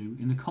douche canoe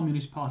in the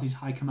Communist Party's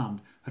high command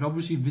had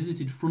obviously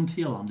visited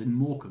Frontierland in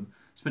Morecambe,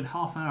 spent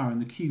half an hour in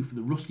the queue for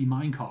the rusty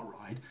minecart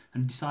ride,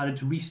 and decided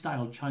to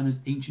restyle China's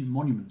ancient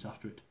monuments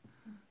after it.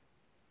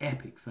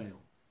 Epic fail.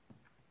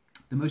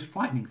 The most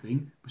frightening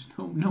thing was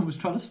no one was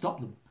trying to stop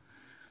them.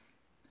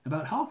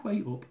 About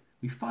halfway up,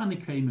 we finally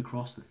came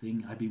across the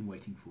thing I'd been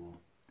waiting for.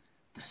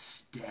 The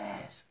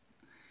stairs.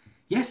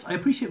 Yes, I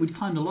appreciate we'd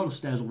climbed a lot of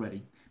stairs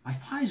already. My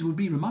thighs would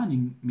be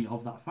reminding me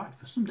of that fact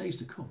for some days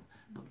to come.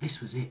 But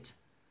this was it.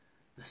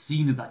 The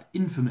scene of that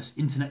infamous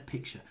internet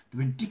picture, the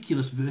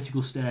ridiculous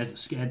vertical stairs that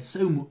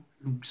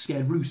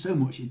scared Rue so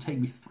much it'd take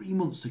me 3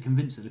 months to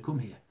convince her to come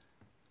here.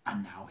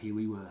 And now here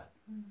we were.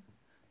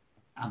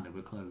 And they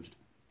were closed.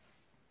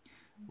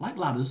 Like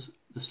ladders,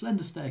 the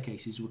slender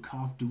staircases were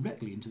carved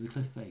directly into the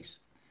cliff face.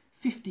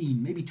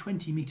 15, maybe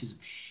 20 metres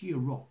of sheer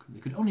rock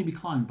that could only be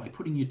climbed by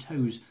putting your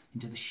toes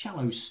into the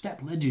shallow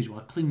step ledges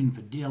while clinging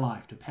for dear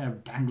life to a pair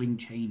of dangling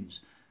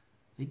chains.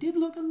 They did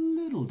look a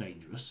little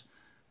dangerous,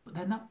 but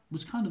then that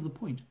was kind of the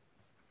point.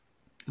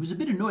 It was a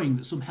bit annoying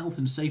that some health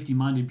and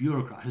safety-minded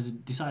bureaucrat has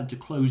decided to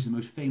close the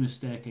most famous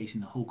staircase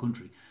in the whole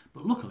country,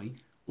 but luckily,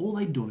 all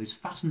they'd done is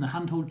fasten the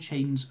handhold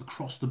chains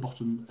across the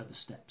bottom of the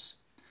steps.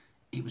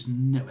 It was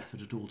no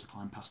effort at all to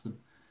climb past them,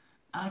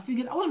 and I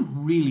figured I wasn't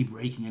really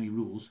breaking any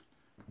rules.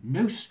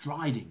 No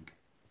striding,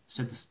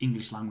 said the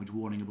English language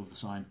warning above the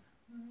sign,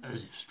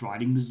 as if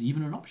striding was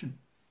even an option.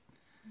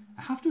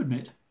 I have to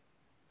admit,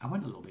 I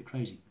went a little bit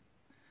crazy.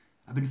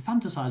 I've been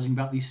fantasising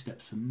about these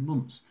steps for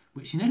months,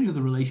 which in any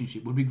other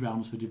relationship would be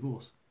grounds for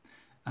divorce.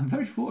 I'm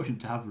very fortunate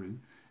to have Rue.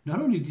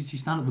 Not only did she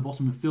stand at the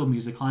bottom and film me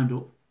as I climbed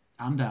up,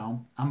 and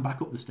down, and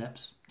back up the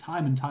steps,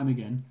 time and time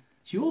again,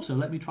 she also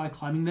let me try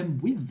climbing them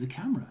with the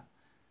camera.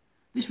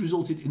 This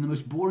resulted in the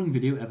most boring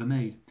video ever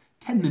made.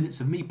 10 minutes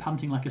of me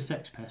panting like a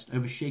sex pest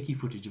over shaky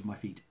footage of my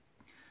feet.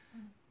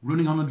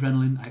 Running on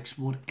adrenaline, I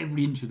explored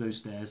every inch of those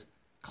stairs.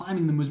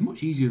 Climbing them was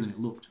much easier than it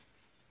looked.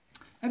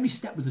 Every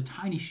step was a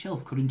tiny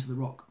shelf cut into the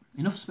rock.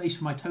 Enough space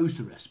for my toes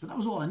to rest, but that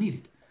was all I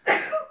needed.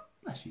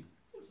 Bless you.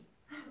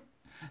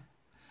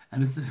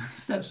 And as the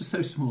steps were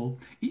so small,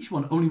 each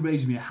one only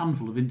raised me a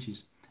handful of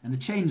inches, and the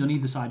chains on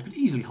either side could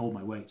easily hold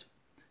my weight.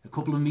 A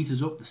couple of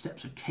metres up, the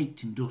steps were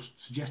caked in dust,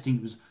 suggesting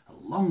it was a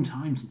long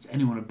time since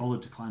anyone had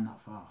bothered to climb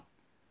that far.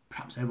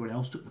 Perhaps everyone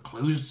else took the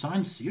closed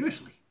sign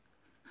seriously.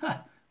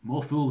 Ha!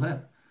 More fool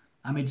them.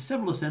 I made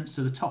several ascents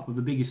to the top of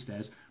the biggest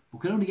stairs, but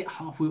could only get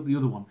halfway up the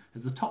other one,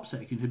 as the top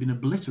section had been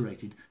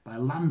obliterated by a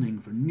landing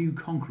for a new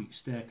concrete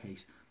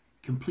staircase,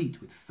 complete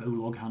with faux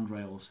log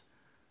handrails.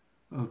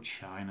 Oh,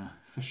 China,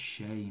 for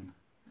shame.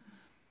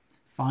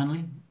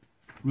 Finally,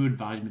 Rue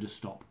advised me to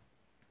stop.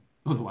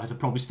 Otherwise I'd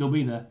probably still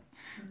be there.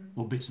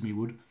 Or bits of me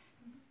would.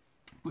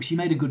 But she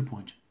made a good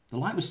point. The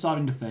light was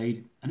starting to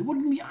fade, and it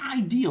wouldn't be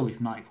ideal if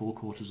nightfall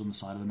caught us on the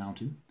side of the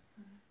mountain.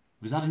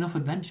 Was that enough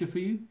adventure for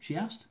you? She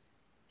asked.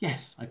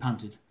 Yes, I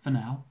panted, for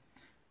now.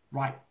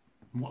 Right,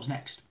 what's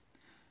next?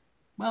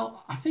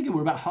 Well, I figure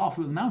we're about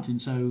halfway up the mountain,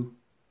 so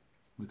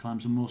we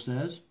climb some more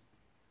stairs.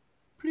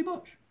 Pretty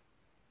much.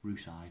 Rue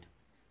sighed.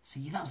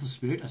 See, that's the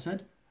spirit, I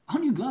said.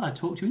 Aren't you glad I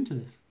talked you into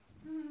this?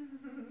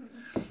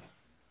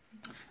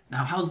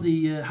 Now, how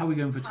are we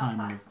going for time?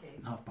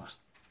 2:30.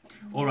 2:30.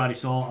 Alrighty,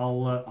 so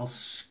I'll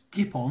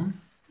skip on.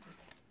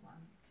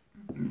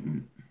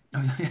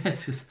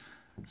 Yes, just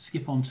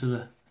skip on to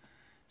the.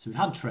 So we've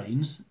had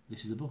trains.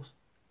 This is the bus.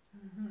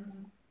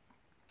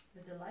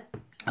 The delight.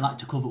 I like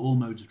to cover all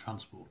modes of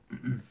transport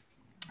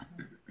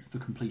for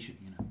completion,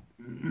 you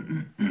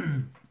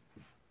know.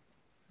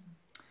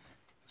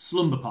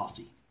 Slumber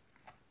party.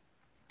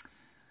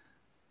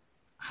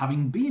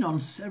 Having been on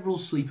several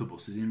sleeper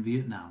buses in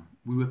Vietnam,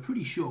 we were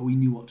pretty sure we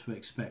knew what to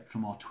expect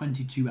from our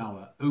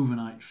 22-hour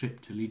overnight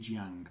trip to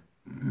Lijiang.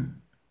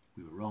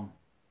 We were wrong.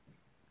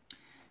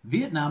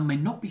 Vietnam may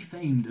not be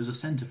famed as a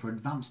centre for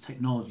advanced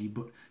technology,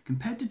 but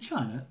compared to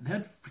China, they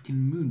had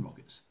freaking moon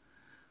rockets.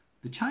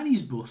 The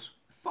Chinese bus,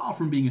 far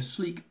from being a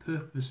sleek,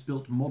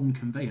 purpose-built modern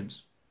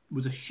conveyance,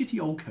 was a shitty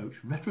old coach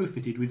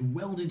retrofitted with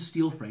welded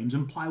steel frames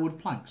and plywood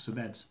planks for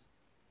beds.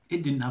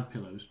 It didn't have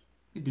pillows.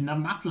 It didn't have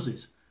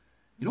mattresses.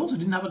 It also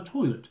didn't have a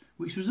toilet,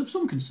 which was of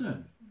some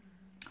concern.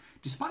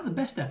 Despite the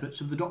best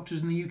efforts of the doctors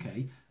in the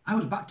UK, I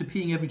was back to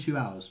peeing every 2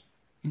 hours,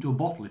 into a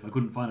bottle if I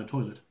couldn't find a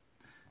toilet.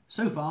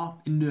 So far,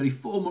 in nearly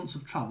 4 months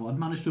of travel, I'd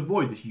managed to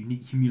avoid this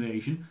unique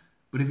humiliation,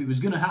 but if it was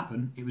going to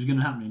happen, it was going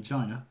to happen in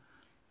China.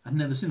 I'd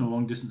never seen a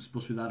long-distance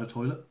bus without a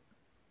toilet,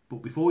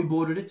 but before we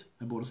boarded it,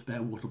 I bought a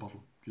spare water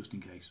bottle, just in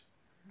case.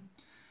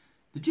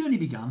 The journey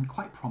began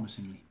quite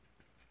promisingly.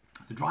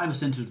 The driver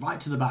sent us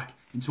right to the back,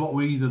 into what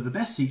were either the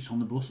best seats on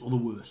the bus or the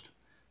worst.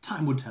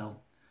 Time would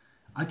tell.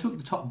 I took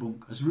the top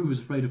bunk, as Rue was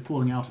afraid of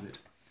falling out of it.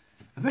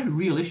 A very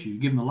real issue,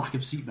 given the lack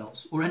of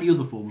seatbelts or any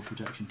other form of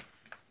protection.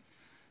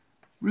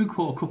 Rue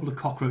caught a couple of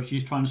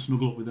cockroaches trying to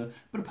snuggle up with her,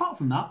 but apart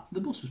from that, the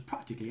bus was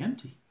practically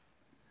empty.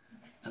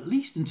 At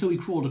least until we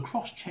crawled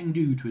across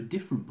Chengdu to a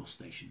different bus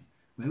station,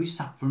 where we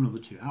sat for another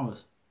 2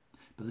 hours.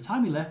 By the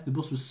time we left, the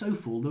bus was so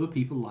full there were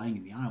people lying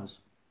in the aisles.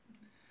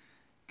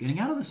 Getting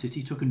out of the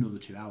city took another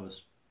 2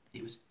 hours.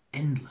 It was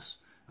endless,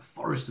 a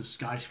forest of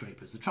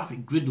skyscrapers, the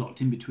traffic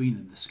gridlocked in between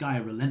them, the sky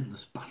a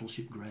relentless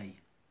battleship grey.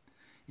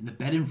 In the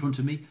bed in front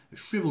of me, a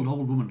shriveled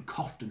old woman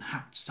coughed and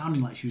hacked,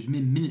 sounding like she was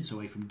mere minutes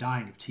away from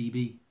dying of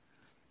TB.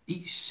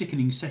 Each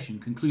sickening session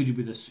concluded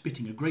with her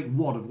spitting a great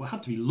wad of what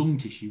had to be lung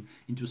tissue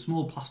into a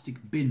small plastic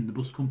bin the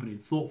bus company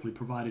had thoughtfully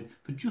provided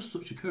for just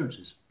such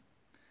occurrences.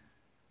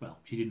 Well,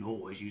 she didn't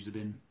always use the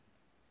bin.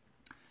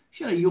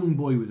 She had a young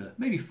boy with her,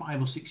 maybe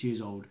 5 or 6 years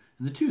old,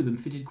 and the two of them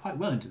fitted quite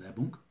well into their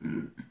bunk,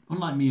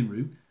 unlike me and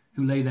Rue,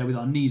 who lay there with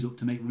our knees up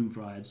to make room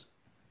for our heads.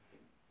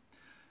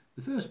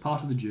 The first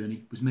part of the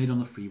journey was made on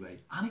the freeway,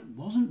 and it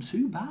wasn't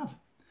too bad.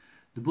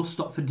 The bus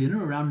stopped for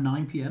dinner around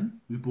 9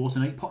 p.m. We bought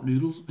and ate pot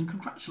noodles and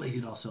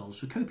congratulated ourselves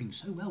for coping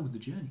so well with the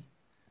journey.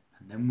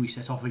 And then we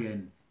set off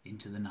again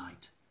into the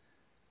night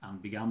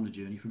and began the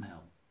journey from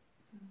hell.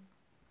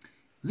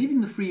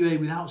 Leaving the freeway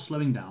without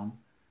slowing down,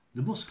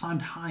 the bus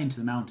climbed high into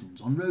the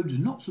mountains on roads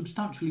not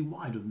substantially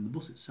wider than the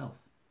bus itself.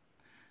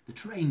 The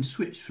terrain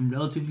switched from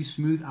relatively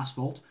smooth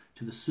asphalt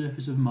to the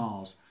surface of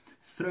Mars,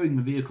 throwing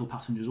the vehicle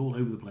passengers all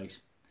over the place.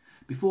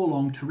 Before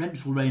long,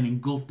 torrential rain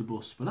engulfed the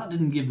bus, but that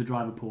didn't give the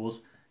driver pause.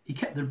 He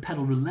kept the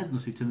pedal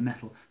relentlessly to the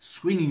metal,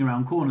 swinging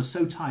around corners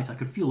so tight I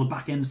could feel the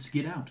back end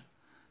skid out.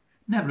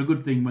 Never a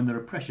good thing when there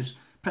are precious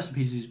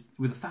precipices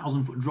with a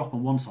 1,000-foot drop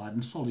on one side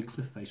and solid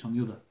cliff face on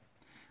the other.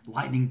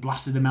 Lightning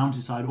blasted the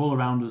mountainside all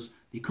around us,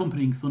 the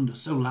accompanying thunder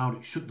so loud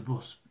it shook the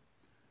bus.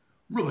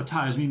 "Rubber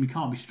tyres mean we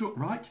can't be struck,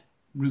 right?"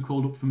 Rue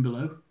called up from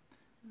below.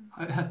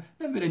 I have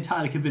never been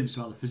entirely convinced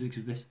about the physics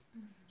of this.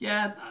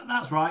 "Yeah,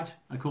 that's right,"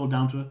 I called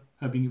down to her,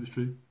 hoping it was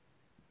true.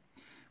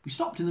 We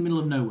stopped in the middle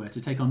of nowhere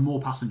to take on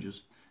more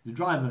passengers, the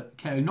driver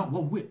caring not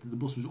one whit that the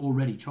bus was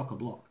already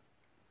chock-a-block.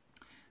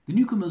 The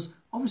newcomers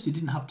obviously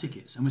didn't have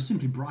tickets and were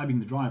simply bribing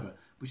the driver,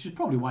 which is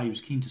probably why he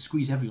was keen to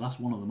squeeze every last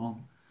one of them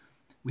on.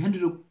 We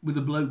ended up with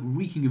a bloke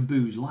reeking of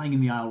booze lying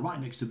in the aisle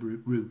right next to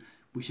Rue,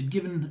 which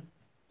given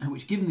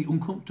the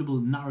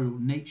uncomfortable, narrow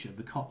nature of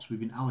the cots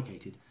we'd been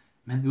allocated,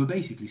 meant they were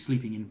basically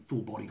sleeping in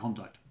full body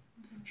contact.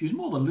 She was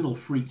more than a little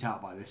freaked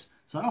out by this,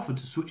 so I offered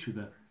to switch with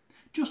her,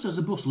 just as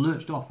the bus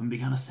lurched off and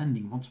began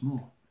ascending once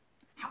more.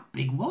 How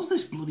big was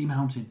this bloody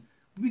mountain?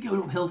 We'd be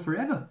going uphill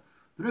forever.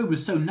 The road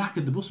was so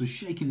knackered the bus was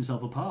shaking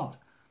itself apart.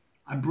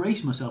 I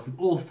braced myself with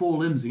all 4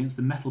 limbs against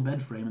the metal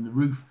bed frame and the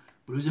roof,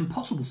 but it was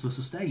impossible to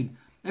sustain.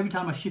 Every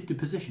time I shifted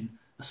position,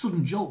 a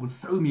sudden jolt would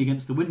throw me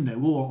against the window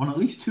or, on at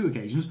least 2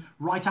 occasions,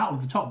 right out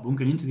of the top bunk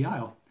and into the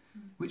aisle,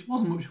 which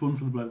wasn't much fun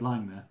for the bloke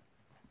lying there.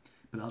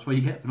 But that's what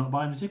you get for not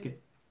buying a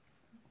ticket.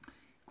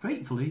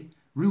 Gratefully,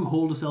 Rue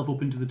hauled herself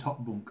up into the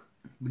top bunk,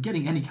 but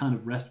getting any kind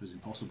of rest was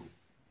impossible.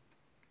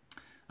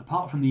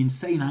 Apart from the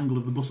insane angle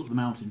of the bus up the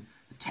mountain,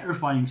 the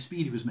terrifying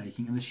speed it was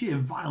making, and the sheer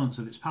violence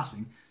of its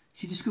passing,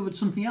 she discovered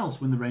something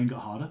else when the rain got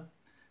harder.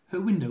 Her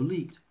window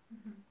leaked.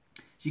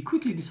 She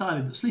quickly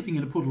decided that sleeping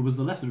in a puddle was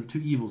the lesser of 2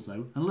 evils,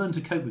 though, and learned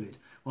to cope with it,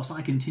 whilst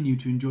I continued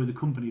to enjoy the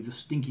company of the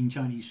stinking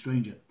Chinese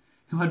stranger,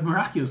 who had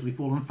miraculously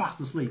fallen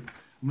fast asleep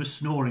and was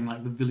snoring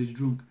like the village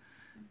drunk.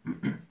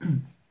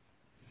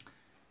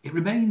 It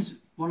remains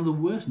one of the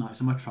worst nights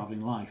of my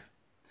travelling life,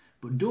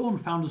 but dawn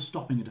found us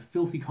stopping at a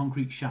filthy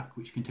concrete shack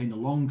which contained a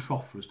long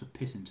trough for us to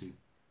piss into.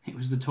 It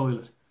was the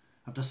toilet,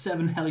 After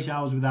 7 hellish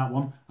hours without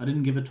one, I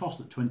didn't give a toss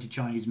that 20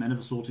 Chinese men of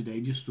assorted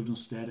ages stood and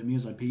stared at me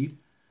as I peed.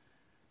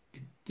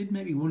 It did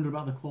make me wonder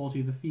about the quality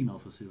of the female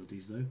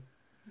facilities, though.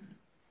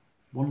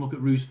 One look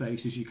at Rue's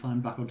face as she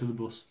climbed back onto the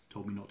bus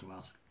told me not to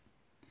ask.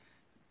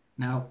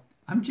 Now,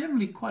 I'm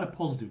generally quite a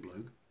positive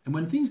bloke, and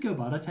when things go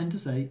bad I tend to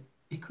say,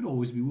 it could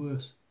always be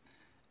worse.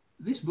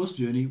 This bus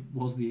journey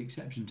was the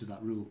exception to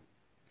that rule.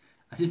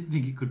 I didn't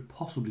think it could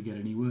possibly get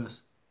any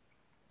worse.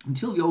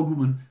 Until the old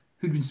woman,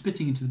 who'd been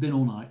spitting into the bin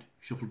all night,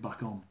 shuffled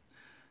back on.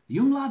 The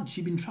young lad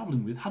she'd been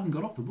travelling with hadn't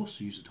got off the bus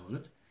to use the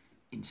toilet.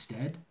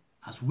 Instead,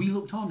 as we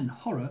looked on in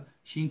horror,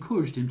 she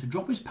encouraged him to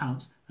drop his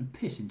pants and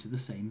piss into the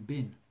same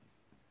bin.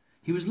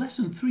 He was less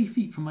than 3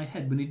 feet from my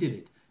head when he did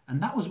it,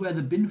 and that was where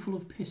the bin full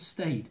of piss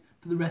stayed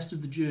for the rest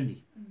of the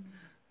journey.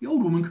 The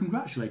old woman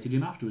congratulated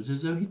him afterwards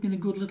as though he'd been a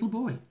good little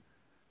boy.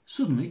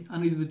 Suddenly, I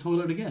needed the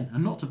toilet again,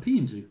 and not to pee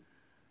into.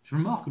 It's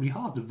remarkably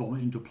hard to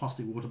vomit into a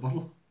plastic water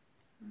bottle.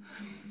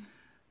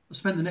 I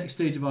spent the next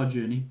stage of our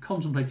journey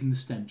contemplating the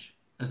stench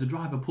as the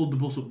driver pulled the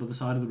bus up by the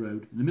side of the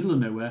road in the middle of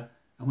nowhere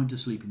and went to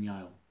sleep in the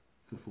aisle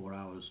for 4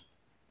 hours.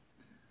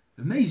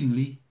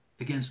 Amazingly,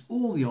 against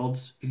all the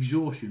odds,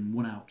 exhaustion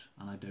won out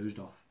and I dozed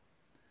off.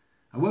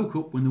 I woke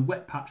up when the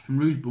wet patch from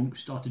Rue's bunk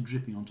started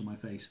dripping onto my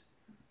face.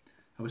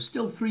 I was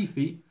still 3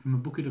 feet from a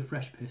bucket of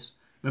fresh piss.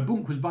 My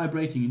bunk was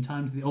vibrating in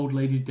time to the old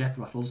lady's death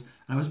rattles,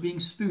 and I was being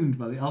spooned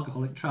by the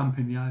alcoholic tramp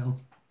in the aisle.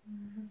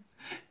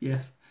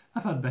 Yes,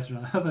 I've had better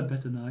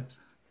nights.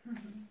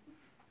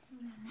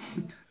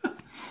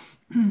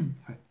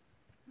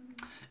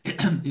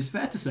 It's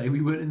fair to say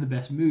we weren't in the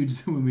best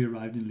moods when we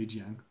arrived in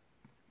Lijiang.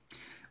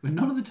 When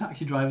none of the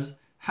taxi drivers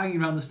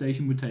hanging around the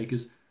station would take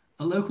us,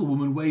 a local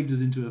woman waved us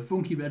into a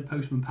funky red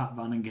Postman Pat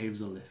van and gave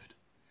us a lift.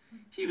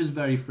 She was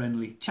very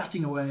friendly,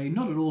 chatting away,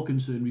 not at all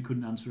concerned we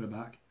couldn't answer her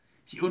back.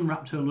 She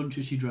unwrapped her lunch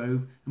as she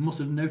drove and must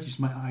have noticed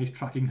my eyes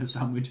tracking her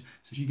sandwich,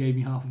 so she gave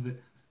me half of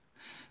it.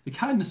 The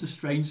kindness of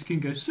strangers can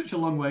go such a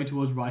long way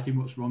towards righting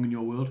what's wrong in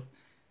your world.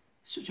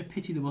 Such a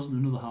pity there wasn't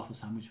another half a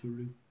sandwich for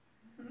Rue.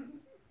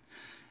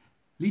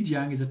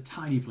 Lijiang is a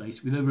tiny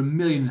place with over 1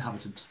 million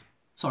inhabitants.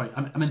 Sorry,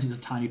 I meant it's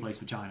a tiny place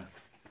for China.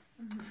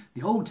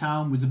 The old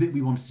town was the bit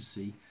we wanted to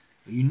see,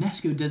 a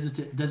UNESCO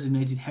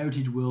designated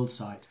Heritage World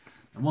Site,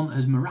 and one that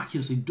has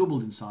miraculously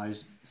doubled in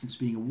size since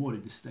being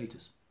awarded this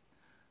status.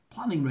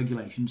 Planning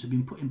regulations have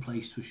been put in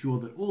place to assure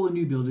that all the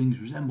new buildings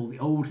resemble the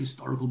old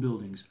historical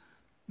buildings,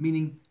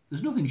 meaning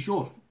there's nothing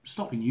short of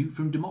stopping you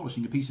from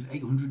demolishing a piece of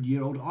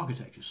 800-year-old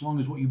architecture so long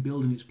as what you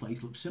build in its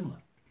place looks similar.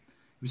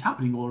 It was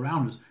happening all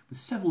around us, with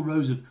several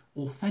rows of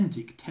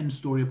authentic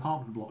 10-storey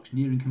apartment blocks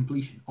nearing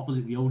completion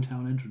opposite the old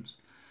town entrance.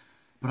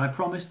 But I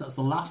promise that's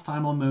the last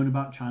time I'll moan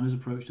about China's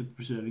approach to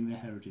preserving their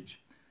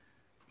heritage.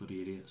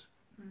 Bloody idiots.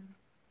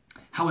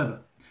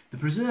 However, the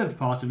preserved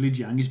part of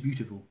Lijiang is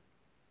beautiful.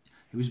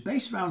 It was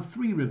based around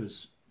 3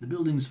 rivers, the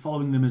buildings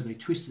following them as they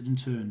twisted and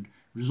turned,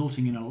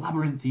 resulting in a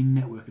labyrinthine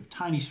network of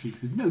tiny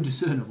streets with no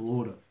discernible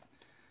order.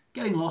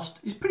 Getting lost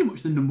is pretty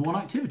much the #1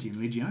 activity in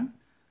Lijiang,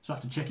 so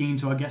after checking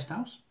into our guest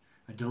house,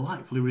 a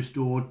delightfully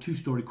restored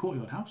 2-storey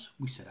courtyard house,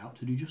 we set out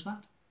to do just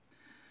that.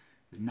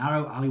 The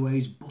narrow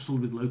alleyways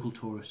bustled with local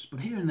tourists,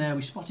 but here and there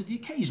we spotted the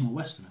occasional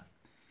Westerner.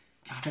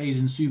 Cafes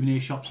and souvenir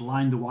shops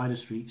lined the wider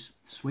streets,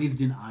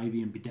 swathed in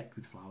ivy and bedecked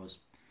with flowers.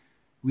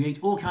 We ate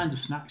all kinds of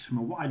snacks from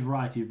a wide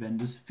variety of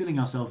vendors, filling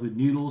ourselves with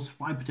noodles,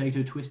 fried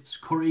potato twists,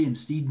 curry and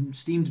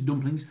steamed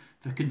dumplings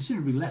for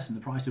considerably less than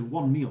the price of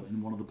one meal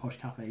in one of the posh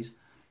cafes.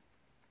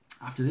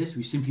 After this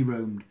we simply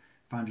roamed,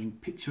 finding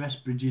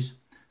picturesque bridges,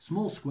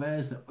 small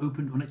squares that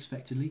opened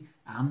unexpectedly,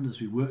 and,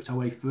 as we worked our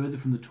way further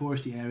from the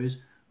touristy areas,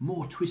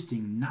 more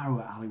twisting,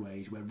 narrower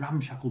alleyways where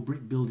ramshackle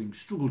brick buildings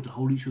struggled to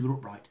hold each other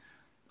upright.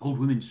 Old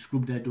women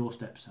scrubbed their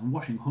doorsteps and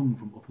washing hung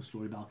from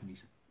upper-storey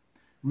balconies.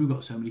 Rue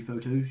got so many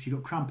photos she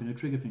got cramp in her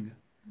trigger finger.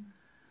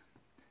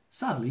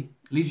 Sadly,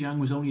 Lijiang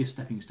was only a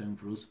stepping stone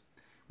for us.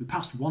 We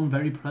passed one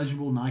very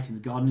pleasurable night in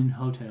the Garden Inn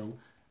Hotel,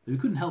 though we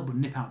couldn't help but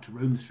nip out to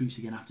roam the streets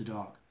again after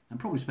dark, and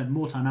probably spent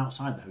more time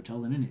outside the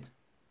hotel than in it.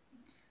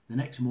 The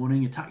next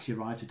morning a taxi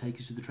arrived to take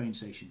us to the train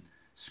station,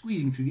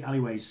 squeezing through the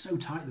alleyways so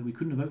tight that we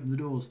couldn't have opened the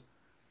doors.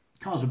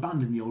 Cars were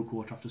banned in the old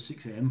quarter after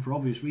 6 a.m. for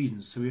obvious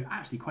reasons, so we were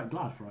actually quite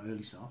glad for our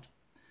early start.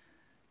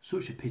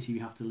 Such a pity we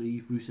have to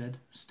leave, Rue said,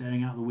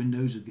 staring out the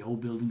windows as the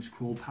old buildings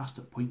crawled past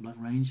at point-blank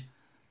range.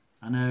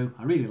 I know,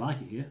 I really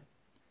like it here.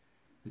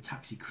 The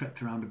taxi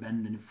crept around a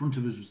bend and in front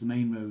of us was the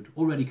main road,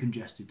 already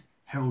congested,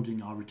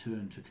 heralding our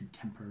return to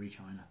contemporary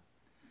China.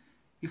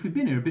 If we'd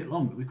been here a bit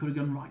longer, we could have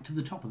gone right to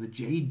the top of the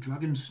Jade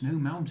Dragon Snow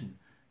Mountain.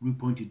 Rue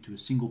pointed to a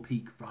single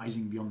peak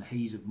rising beyond the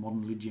haze of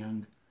modern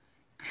Lijiang.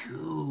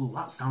 Cool,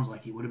 that sounds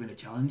like it would have been a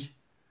challenge.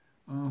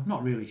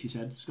 Not really, she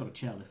said. It's got a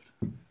chairlift.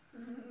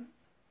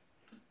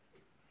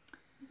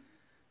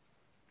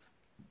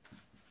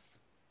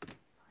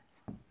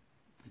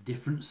 The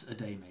difference a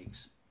day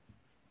makes.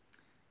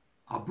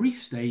 Our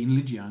brief stay in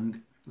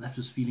Lijiang left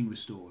us feeling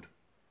restored.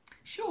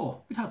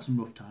 Sure, we'd had some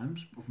rough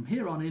times, but from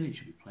here on in it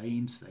should be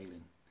plain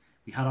sailing.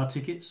 We had our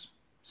tickets,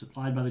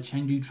 supplied by the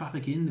Chengdu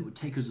Traffic Inn that would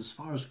take us as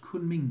far as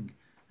Kunming,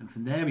 and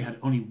from there we had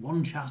only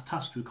one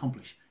task to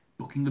accomplish: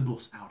 booking the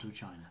bus out of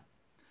China.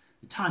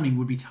 The timing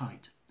would be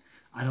tight.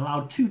 I'd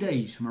allowed 2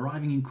 days from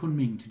arriving in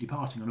Kunming to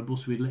departing on a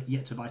bus we had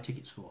yet to buy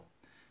tickets for.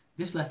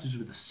 This left us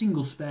with a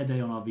single spare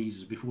day on our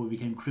visas before we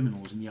became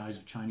criminals in the eyes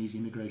of Chinese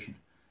immigration.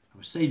 I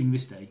was saving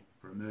this day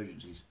for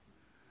emergencies.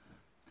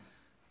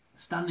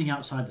 Standing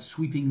outside the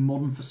sweeping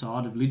modern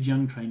facade of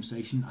Lijiang train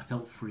station, I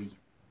felt free,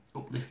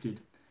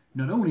 uplifted,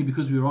 not only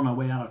because we were on our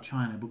way out of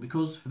China, but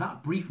because, for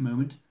that brief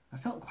moment, I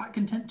felt quite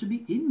content to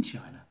be in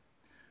China.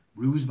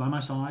 Rue was by my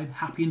side,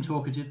 happy and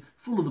talkative,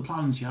 full of the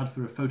plans she had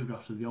for her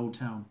photographs of the old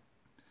town.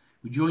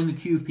 We joined the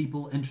queue of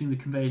people entering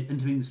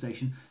the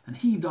station and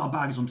heaved our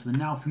bags onto the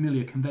now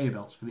familiar conveyor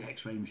belts for the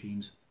X-ray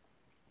machines.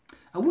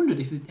 I wondered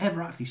if they'd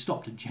ever actually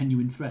stopped a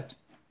genuine threat.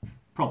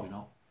 Probably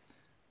not.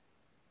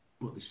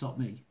 But they stopped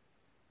me.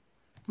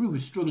 Rue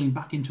was struggling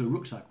back into a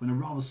rucksack when a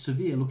rather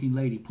severe-looking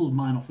lady pulled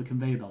mine off the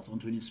conveyor belt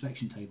onto an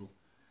inspection table.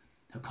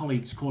 Her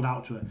colleagues called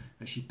out to her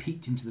as she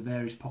peeked into the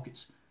various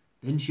pockets.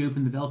 Then she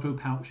opened the Velcro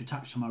pouch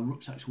attached to my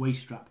rucksack's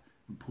waist strap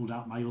and pulled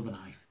out my other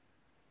knife.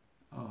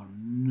 Oh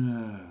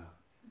no.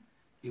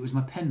 It was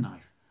my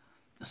penknife.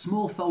 A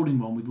small folding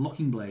one with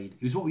locking blade.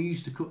 It was what we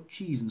used to cut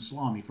cheese and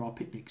salami for our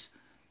picnics.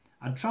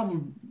 It had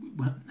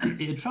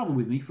travelled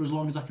with me for as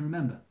long as I can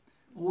remember.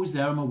 Always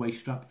there on my waist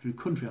strap through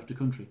country after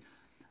country.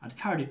 I'd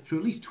carried it through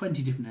at least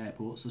 20 different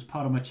airports as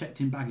part of my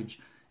checked-in baggage.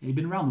 It had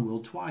been around the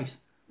world twice.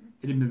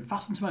 It had been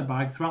fastened to my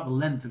bag throughout the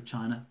length of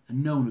China,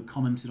 and no one had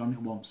commented on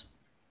it once.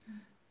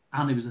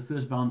 And it was the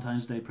first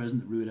Valentine's Day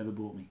present that Rue had ever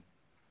bought me.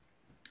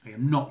 I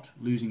am not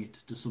losing it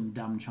to some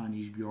damn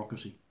Chinese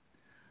bureaucracy.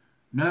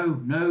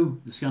 No, no,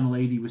 the scanner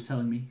lady was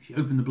telling me. She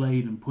opened the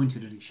blade and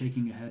pointed at it,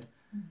 shaking her head.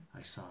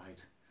 I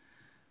sighed.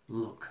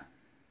 Look.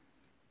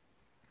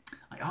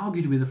 I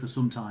argued with her for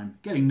some time,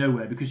 getting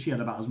nowhere because she had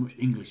about as much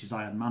English as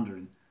I had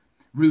Mandarin.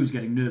 Rue was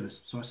getting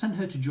nervous, so I sent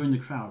her to join the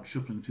crowd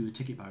shuffling through the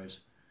ticket barriers.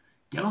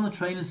 Get on the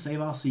train and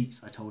save our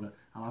seats, I told her.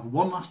 I'll have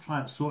one last try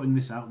at sorting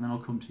this out and then I'll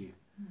come to you.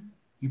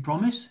 You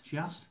promise? She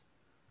asked.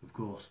 Of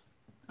course.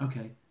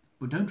 Okay,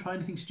 but don't try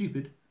anything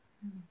stupid.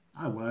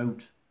 I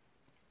won't.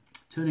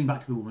 Turning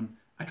back to the woman,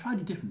 I tried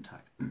a different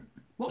tack.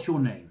 What's your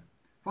name?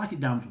 Write it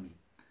down for me.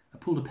 I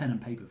pulled a pen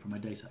and paper from my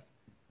day sack.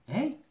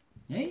 Hey?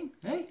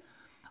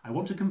 I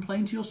want to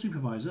complain to your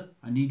supervisor.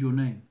 I need your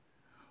name.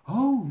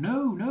 Oh,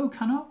 no,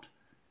 cannot.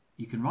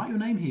 You can write your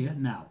name here.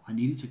 Now, I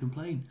need it to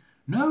complain.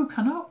 No,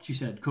 cannot, she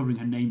said, covering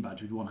her name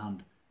badge with one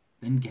hand.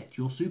 Then get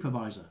your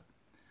supervisor.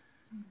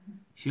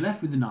 She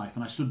left with the knife,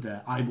 and I stood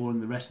there,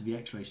 eyeballing the rest of the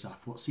X-ray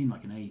staff for what seemed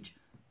like an age.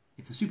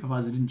 If the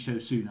supervisor didn't show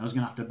soon, I was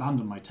going to have to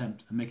abandon my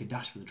attempt and make a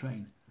dash for the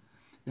train.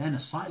 Then a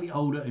slightly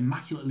older,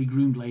 immaculately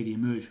groomed lady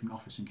emerged from an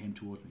office and came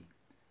towards me.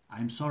 I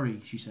am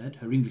sorry, she said,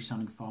 her English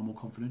sounding far more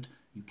confident.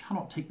 You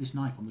cannot take this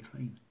knife on the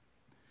train.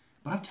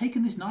 But I've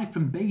taken this knife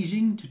from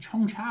Beijing to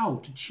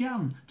Chongqing to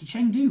Xi'an to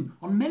Chengdu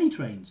on many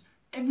trains.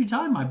 Every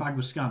time my bag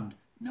was scanned,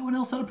 no one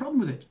else had a problem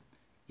with it.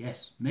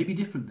 Yes, maybe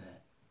different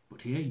there,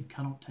 but here you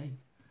cannot take.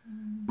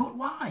 But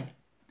why?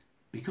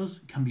 Because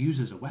it can be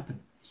used as a weapon.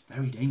 It's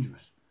very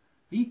dangerous.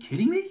 Are you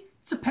kidding me?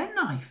 It's a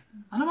penknife,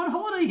 and I'm on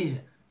holiday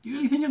here. Do you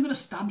really think I'm going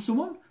to stab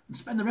someone and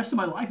spend the rest of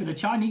my life in a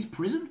Chinese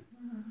prison?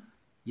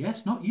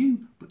 Yes, not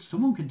you, but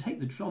someone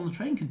on the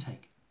train can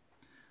take.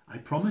 I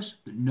promise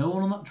that no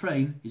one on that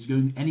train is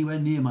going anywhere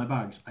near my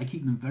bags. I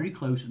keep them very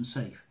close and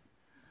safe.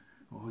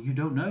 Oh, you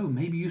don't know.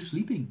 Maybe you're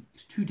sleeping.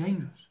 It's too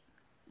dangerous.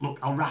 Look,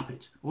 I'll wrap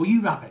it. Or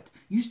you wrap it.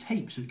 Use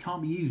tape so it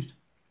can't be used.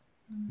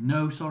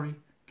 No, sorry.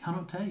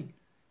 Cannot take.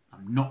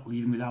 I'm not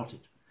leaving without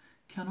it.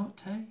 Cannot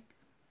take.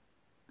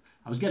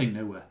 I was getting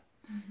nowhere.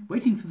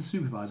 Waiting for the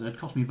supervisor had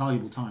cost me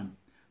valuable time.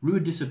 Rue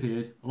had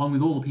disappeared, along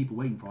with all the people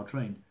waiting for our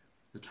train.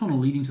 The tunnel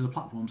leading to the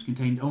platforms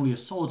contained only a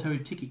solitary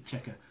ticket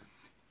checker,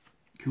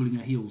 cooling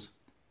her heels.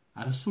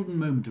 I had a sudden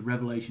moment of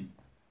revelation.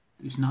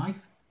 This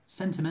knife,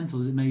 sentimental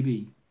as it may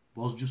be,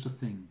 was just a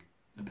thing,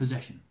 a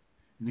possession.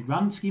 In the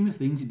grand scheme of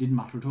things, it didn't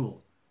matter at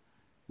all.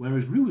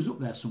 Whereas Rue was up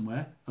there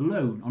somewhere,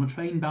 alone, on a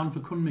train bound for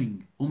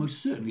Kunming,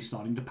 almost certainly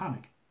starting to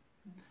panic.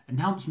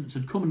 Announcements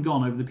had come and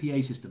gone over the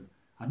PA system.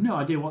 I had no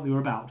idea what they were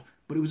about,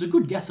 but it was a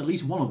good guess at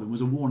least one of them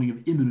was a warning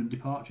of imminent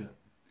departure.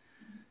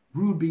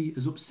 Rue would be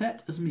as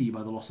upset as me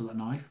by the loss of that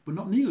knife, but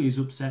not nearly as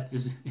upset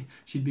as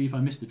she'd be if I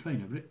missed the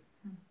train over it.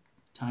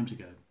 Time to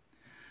go.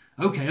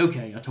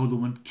 Okay, I told the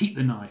woman, keep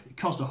the knife. It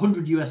cost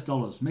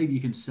 $100. Maybe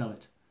you can sell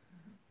it.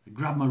 I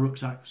grabbed my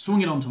rucksack,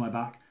 swung it onto my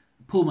back,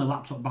 and pulled my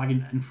laptop bag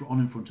in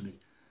front of me.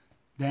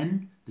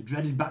 Then, the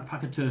dreaded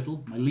backpacker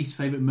turtle, my least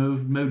favourite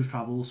mode of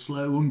travel,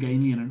 slow,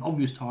 ungainly, and an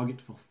obvious target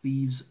for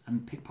thieves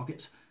and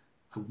pickpockets,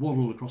 I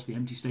waddled across the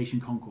empty station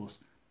concourse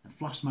and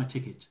flashed my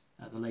ticket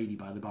at the lady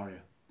by the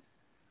barrier.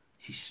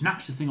 She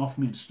snatched the thing off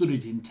me and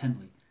studied it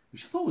intently,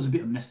 which I thought was a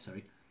bit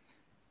unnecessary.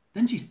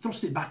 Then she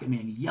thrust it back at me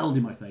and yelled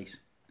in my face.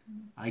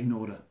 I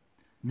ignored her.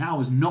 Now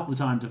was not the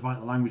time to fight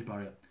the language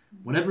barrier.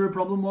 Whatever her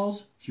problem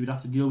was, she would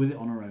have to deal with it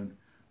on her own.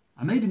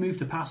 I made a move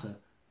to pass her,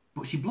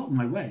 but she blocked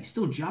my way,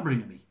 still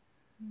jabbering at me.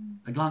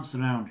 I glanced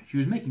around. She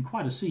was making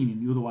quite a scene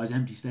in the otherwise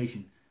empty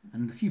station,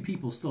 and the few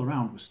people still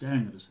around were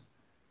staring at us.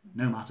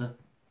 No matter.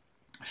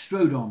 I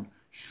strode on,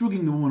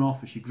 shrugging the woman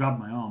off as she grabbed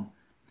my arm.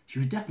 She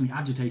was definitely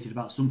agitated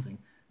about something,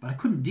 but I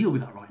couldn't deal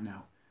with that right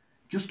now.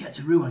 Just get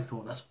to Rue, I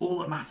thought. That's all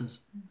that matters.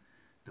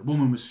 The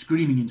woman was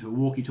screaming into a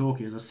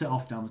walkie-talkie as I set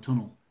off down the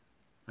tunnel.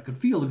 I could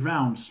feel the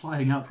ground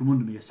sliding out from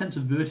under me, a sense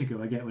of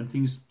vertigo I get when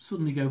things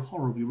suddenly go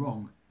horribly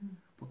wrong.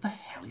 What the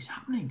hell is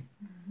happening?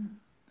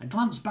 I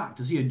glanced back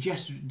to see her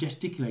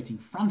gesticulating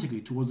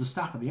frantically towards the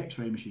staff at the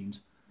x-ray machines.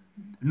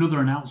 Another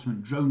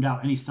announcement droned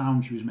out any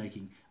sound she was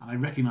making, and I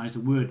recognised the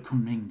word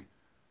Kunming.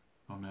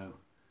 Oh no.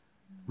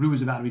 Rue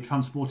was about to be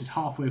transported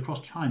halfway across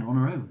China on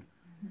her own.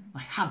 I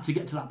had to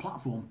get to that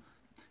platform.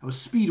 I was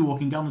speed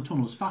walking down the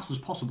tunnel as fast as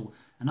possible,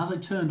 and as I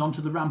turned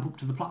onto the ramp up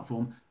to the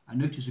platform, I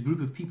noticed a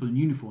group of people in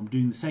uniform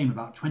doing the same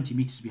about 20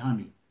 metres behind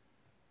me.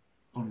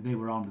 Only they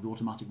were armed with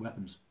automatic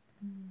weapons.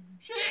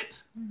 Shit!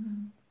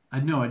 I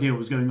had no idea what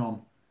was going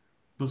on,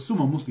 but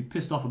someone must be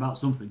pissed off about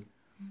something.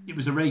 It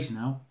was a race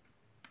now.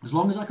 As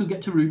long as I could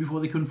get to Rue before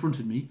they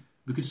confronted me,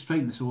 we could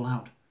straighten this all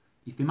out.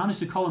 If they managed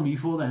to collar me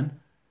before then,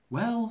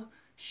 well,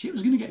 shit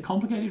was going to get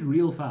complicated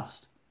real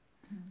fast.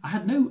 I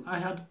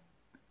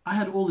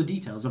had all the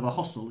details of our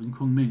hostel in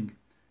Kunming.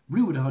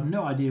 Rue would have had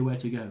no idea where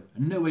to go,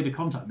 and no way to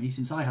contact me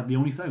since I had the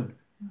only phone.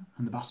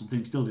 And the bastard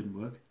thing still didn't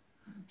work.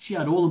 She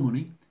had all the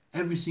money,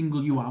 every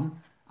single yuan,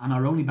 and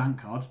our only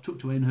bank card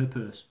tucked away in her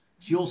purse.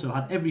 She also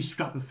had every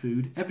scrap of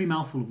food, every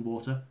mouthful of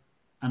water,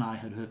 and I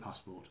had her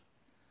passport.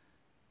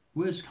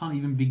 Words can't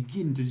even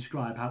begin to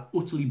describe how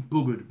utterly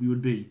buggered we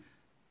would be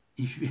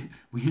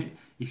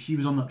if she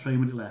was on that train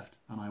when it left,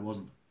 and I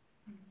wasn't.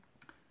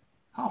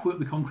 Halfway up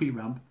the concrete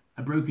ramp,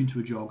 I broke into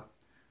a jog.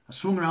 I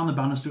swung around the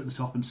banister at the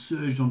top and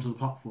surged onto the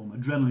platform,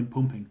 adrenaline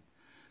pumping.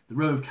 The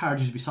row of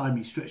carriages beside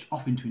me stretched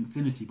off into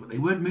infinity, but they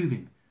weren't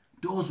moving.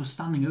 Doors were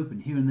standing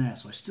open here and there,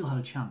 so I still had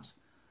a chance.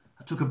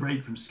 I took a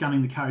break from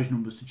scanning the carriage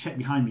numbers to check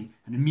behind me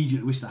and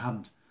immediately wished I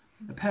hadn't.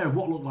 A pair of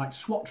what looked like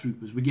SWAT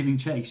troopers were giving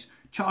chase,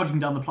 charging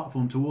down the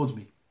platform towards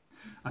me.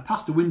 I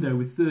passed a window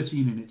with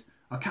 13 in it.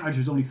 Our carriage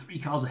was only 3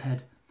 cars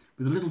ahead.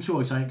 With a little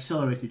choice, I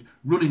accelerated,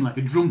 running like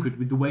a drunkard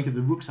with the weight of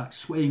the rucksack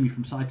swaying me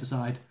from side to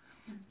side.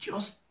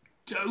 Just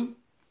don't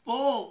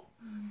fall.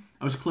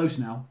 I was close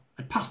now.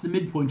 I'd passed the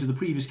midpoint of the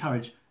previous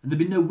carriage, and there'd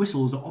been no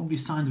whistles or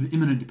obvious signs of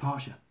imminent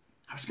departure.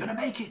 I was going to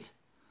make it.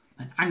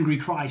 An angry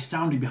cry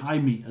sounded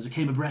behind me as I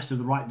came abreast of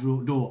the right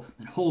door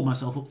and hauled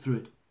myself up through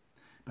it.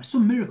 By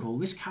some miracle,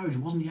 this carriage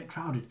wasn't yet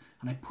crowded,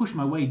 and I pushed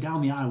my way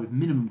down the aisle with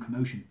minimum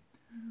commotion.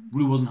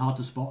 Rue wasn't hard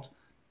to spot.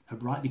 Her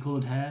brightly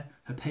coloured hair,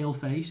 her pale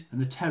face,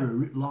 and the terror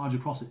writ large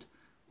across it.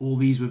 All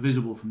these were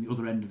visible from the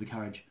other end of the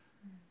carriage.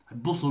 I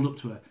bustled up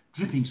to her,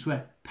 dripping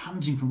sweat,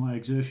 panting from my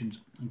exertions,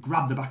 and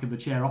grabbed the back of the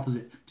chair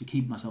opposite to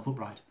keep myself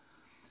upright.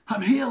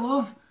 "I'm here,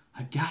 love,"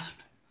 I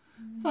gasped.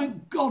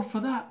 "Thank God for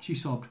that," she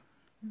sobbed.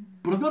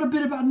 "But I've got a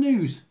bit of bad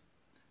news."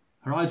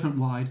 Her eyes went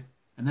wide,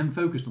 and then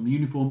focused on the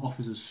uniformed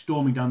officers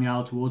storming down the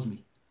aisle towards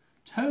me.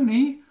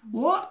 "Tony,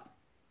 what?"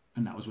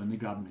 And that was when they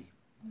grabbed me.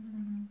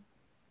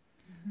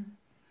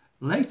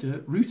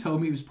 Later, Rue told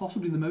me it was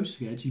possibly the most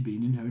scared she'd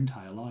been in her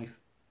entire life.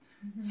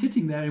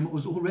 Sitting there in what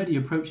was already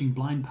approaching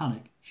blind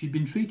panic, she'd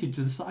been treated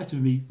to the sight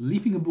of me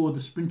leaping aboard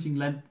and sprinting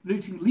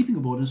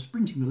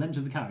the length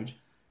of the carriage,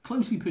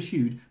 closely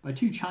pursued by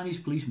 2 Chinese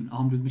policemen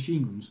armed with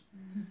machine guns.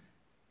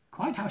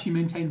 Quite how she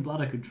maintained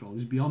bladder control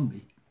is beyond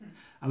me.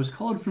 I was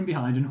collared from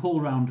behind and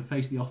hauled round to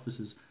face the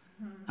officers,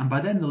 and by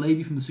then the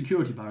lady from the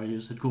security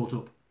barriers had caught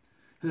up.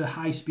 Her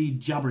high-speed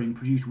jabbering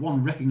produced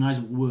one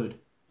recognisable word: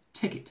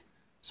 ticket.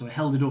 So I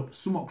held it up,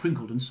 somewhat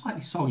crinkled and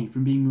slightly soggy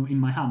from being in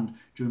my hand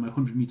during my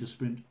 100-metre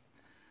sprint.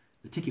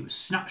 The ticket was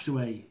snatched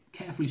away,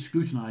 carefully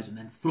scrutinised, and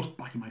then thrust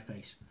back in my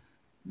face.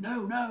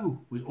 "No,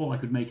 no," was all I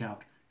could make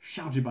out,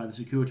 shouted by the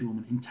security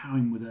woman in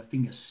time with her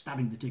finger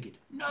stabbing the ticket.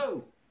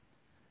 "No!"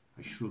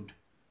 I shrugged.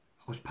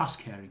 I was past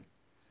caring.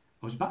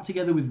 I was back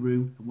together with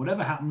Rue, and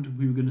whatever happened,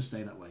 we were going to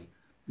stay that way.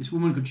 This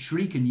woman could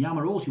shriek and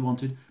yammer all she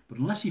wanted, but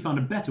unless she found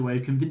a better way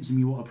of convincing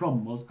me what her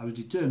problem was, I was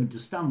determined to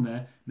stand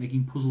there,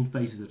 making puzzled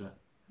faces at her.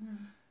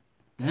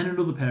 Then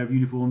another pair of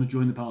uniforms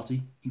joined the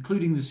party,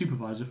 including the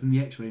supervisor from the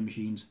x-ray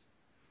machines.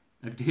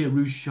 I could hear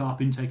Rue's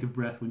sharp intake of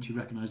breath when she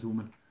recognised the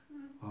woman.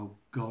 "Oh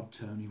God,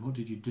 Tony, what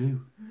did you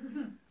do?"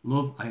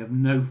 "Love, I have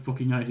no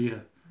fucking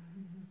idea."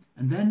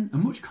 And then a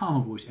much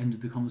calmer voice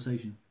ended the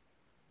conversation.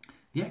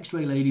 The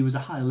x-ray lady was a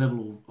higher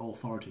level of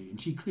authority,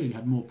 and she clearly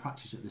had more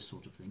practice at this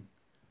sort of thing.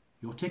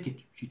 "Your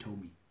ticket," she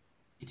told me.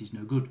 "It is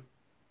no good."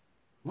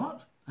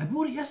 "What? I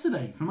bought it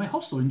yesterday from my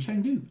hostel in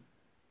Chengdu."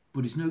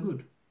 "But it's no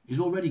good. It's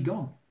already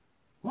gone."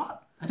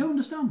 "What? I don't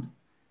understand."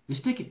 "This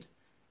ticket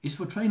is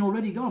for train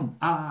already gone.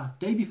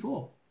 Day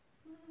before."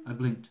 I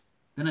blinked.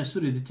 Then I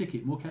studied the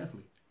ticket more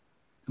carefully.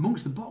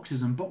 Amongst the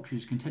boxes and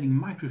boxes containing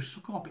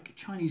microscopic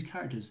Chinese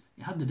characters,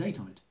 it had the date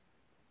on it.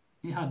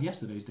 It had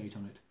yesterday's date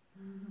on it.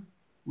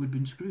 We'd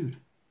been screwed.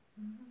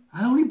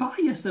 "I only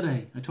bought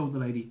yesterday," I told the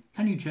lady.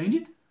 "Can you change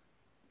it?"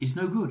 "It's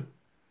no good."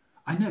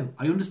 "I know,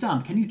 I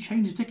understand. Can you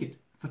change the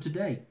ticket for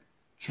today?"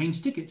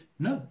 "Change ticket?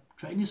 No,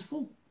 train is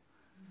full."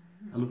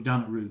 I looked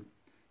down at Rue.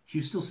 She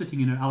was still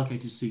sitting in her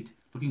allocated seat,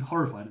 looking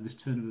horrified at this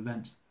turn of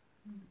events.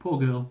 Poor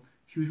girl,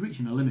 she was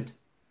reaching her limit.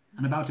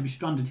 and about to be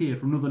stranded here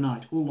for another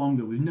night or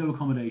longer with no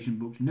accommodation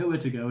booked, nowhere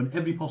to go, and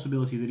every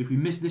possibility that if we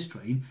missed this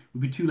train,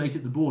 we'd be too late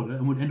at the border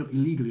and would end up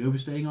illegally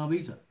overstaying our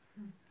visa.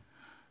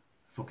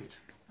 Fuck it.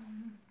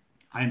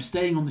 I am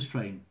staying on this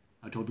train,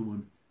 I told the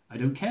woman. I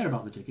don't care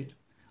about the ticket.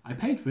 I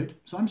paid for it,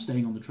 so I'm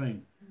staying on the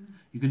train.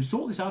 You can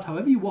sort this out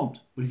however you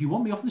want, but if you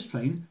want me off this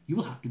train, you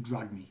will have to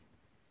drag me.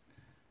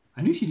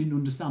 I knew she didn't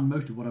understand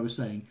most of what I was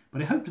saying,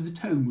 but I hoped that the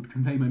tone would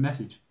convey my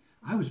message.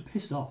 I was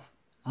pissed off,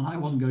 and I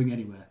wasn't going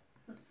anywhere.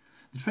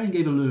 The train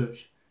gave a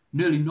lurch,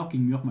 nearly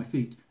knocking me off my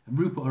feet, and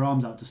Rue put her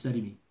arms out to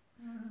steady me.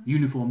 The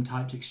uniformed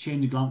types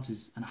exchanged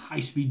glances, and a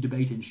high-speed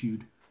debate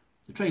ensued.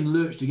 The train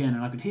lurched again,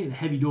 and I could hear the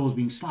heavy doors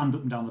being slammed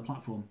up and down the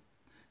platform.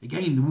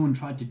 Again, the woman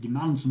tried to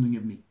demand something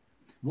of me.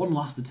 One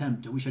last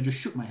attempt, at which I just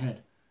shook my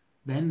head.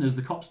 Then, as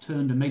the cops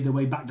turned and made their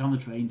way back down the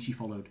train, she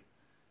followed.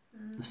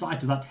 The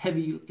sight of that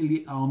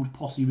heavily armed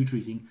posse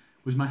retreating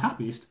was my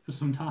happiest for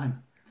some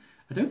time.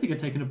 I don't think I'd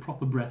taken a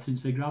proper breath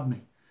since they grabbed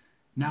me.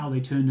 Now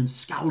they turned and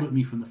scowled at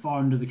me from the far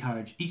end of the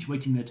carriage, each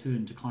waiting their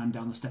turn to climb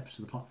down the steps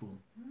to the platform.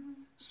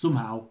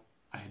 Somehow,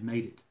 I had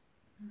made it.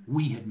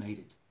 We had made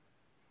it.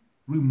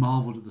 Rue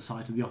marvelled at the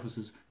sight of the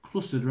officers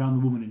clustered around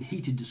the woman in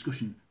heated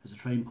discussion as the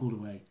train pulled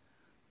away.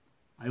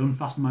 I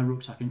unfastened my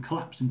rucksack and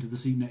collapsed into the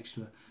seat next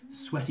to her, a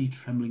sweaty,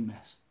 trembling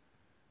mess.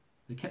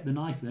 They kept the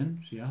knife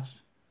then, she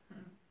asked.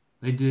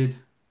 They did.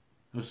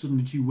 I was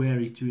suddenly too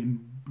wary to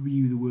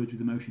imbue the words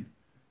with emotion.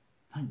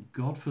 Thank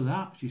God for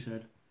that, she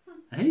said.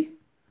 Eh?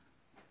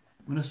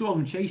 When I saw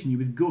them chasing you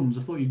with guns,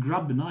 I thought you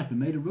grabbed a knife and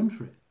made a run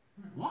for it.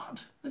 What?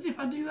 As if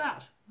I'd do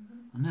that?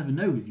 I never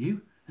know with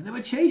you. And they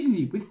were chasing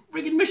you with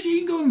friggin'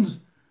 machine guns.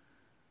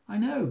 I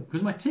know,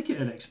 because my ticket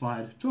had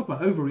expired. Talk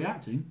about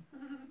overreacting.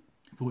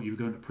 I thought you were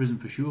going to prison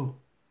for sure.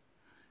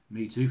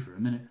 Me too, for a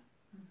minute.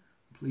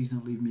 Please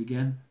don't leave me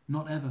again.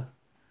 Not ever.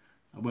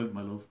 I won't,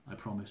 my love, I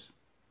promise.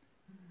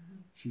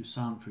 She was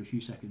silent for a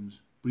few seconds,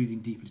 breathing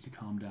deeply to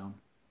calm down.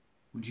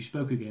 When she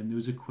spoke again, there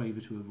was a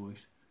quaver to her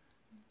voice.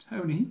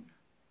 Tony,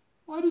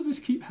 why does this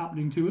keep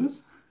happening to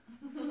us?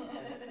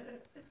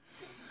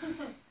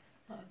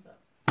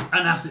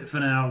 And that's it for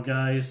now,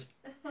 guys.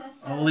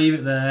 I'll leave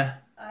it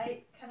there. I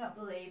cannot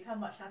believe how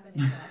much happened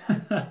in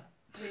that.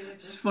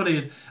 It's funny,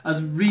 as I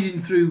was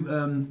reading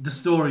through the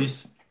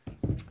stories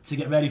to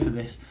get ready for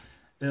this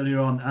earlier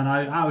on, and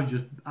I was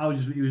just,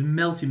 it was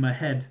melting my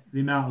head,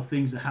 the amount of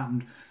things that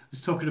happened. I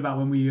was talking about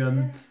when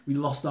we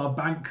lost our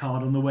bank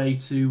card on the way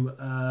to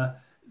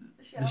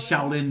the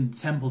Shaolin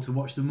temple to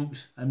watch the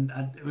monks, and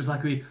it was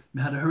like we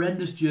had a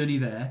horrendous journey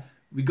there.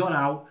 We got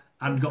out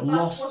and got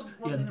lost.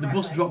 The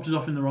bus dropped us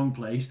off in the wrong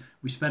place.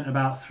 We spent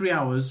about 3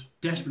 hours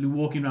desperately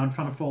walking around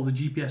trying to follow the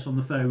GPS on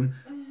the phone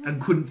and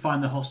couldn't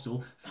find the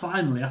hostel.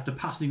 Finally, after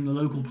passing the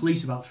local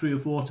police about 3 or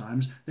 4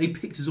 times, they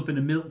picked us up in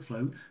a milk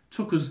float,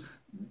 took us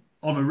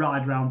on a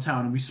ride around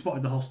town, and we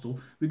spotted the hostel.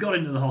 We got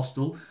into the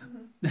hostel.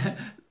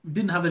 We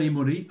didn't have any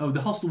money. Oh,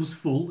 the hostel was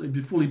full. It'd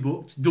been fully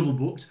booked, double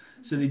booked.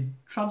 So they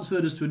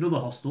transferred us to another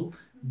hostel,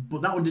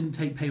 but that one didn't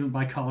take payment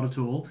by card at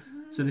all.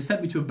 So they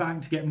sent me to a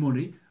bank to get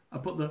money. I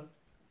put the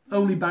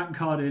only bank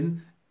card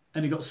in,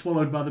 and it got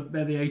swallowed by the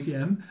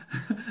ATM.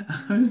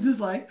 I was just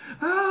like,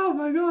 oh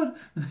my God.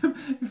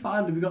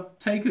 Finally, we got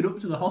taken up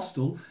to the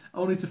hostel,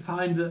 only to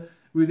find that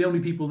we were the only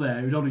people there.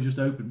 It had only just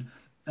opened.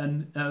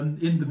 And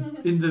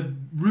in the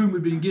room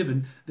we'd been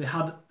given, they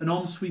had an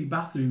ensuite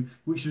bathroom,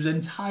 which was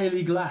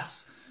entirely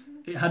glass.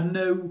 It had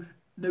no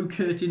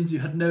curtains, it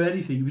had no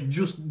anything. It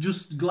was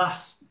just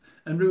glass.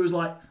 And Rue was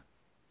like,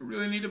 I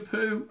really need a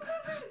poo.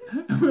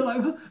 And we were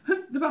like, well,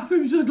 the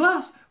bathroom's just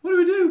glass. What do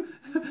we do?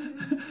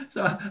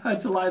 So I had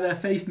to lie there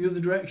facing the other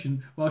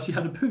direction while she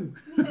had a poo.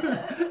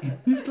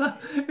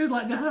 It was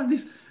like they had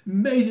this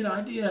amazing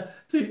idea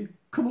to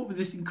come up with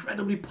this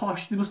incredibly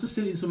posh. They must have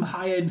seen it in some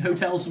high-end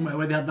hotel somewhere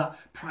where they had that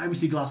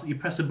privacy glass that you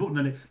press a button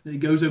and it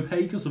goes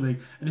opaque or something.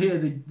 And here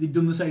they'd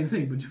done the same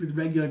thing, but just with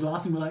regular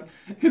glass. And we're like,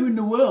 who in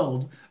the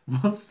world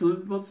wants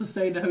to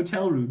stay in a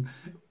hotel room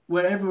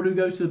where everyone who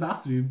goes to the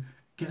bathroom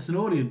gets an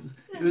audience?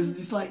 It was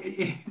just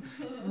like,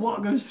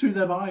 what goes through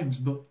their minds?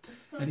 But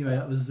anyway,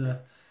 that was, and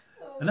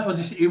that was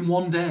just in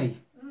one day.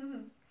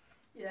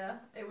 Yeah,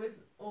 it was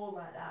all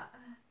like that.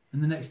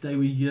 And the next day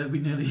we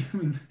nearly,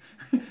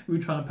 we were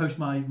trying to post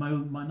my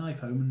knife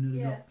home and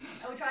nearly got.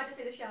 And we tried to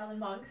see the Shaolin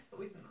monks, but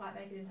we didn't quite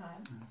make it in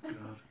time. Oh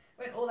God.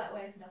 Went all that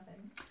way for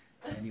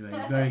nothing. Anyway,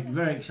 it's very,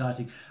 very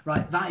exciting.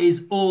 Right, that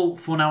is all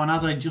for now. And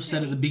as I just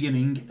said at the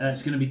beginning,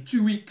 it's going to be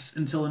 2 weeks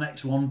until the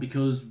next one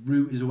because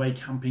Rue is away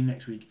camping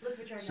next week. Look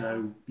for treasure.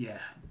 So, yeah,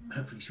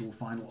 hopefully she will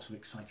find lots of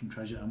exciting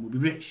treasure and we'll be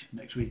rich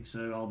next week.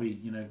 So I'll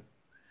be,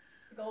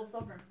 Gold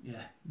sovereign.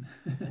 Yeah.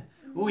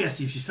 Oh,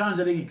 yes, if she finds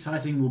anything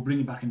exciting, we'll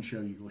bring it back and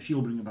show you. Or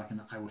she'll bring it back and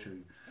I will show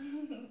you.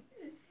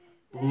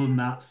 But other than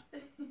that,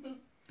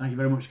 thank you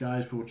very much,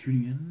 guys, for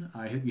tuning in.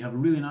 I hope you have a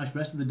really nice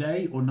rest of the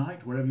day or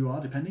night, wherever you are,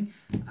 depending.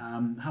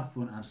 Have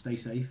fun and stay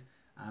safe.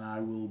 And I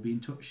will be in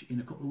touch in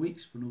a couple of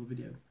weeks for another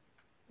video.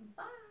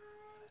 Bye.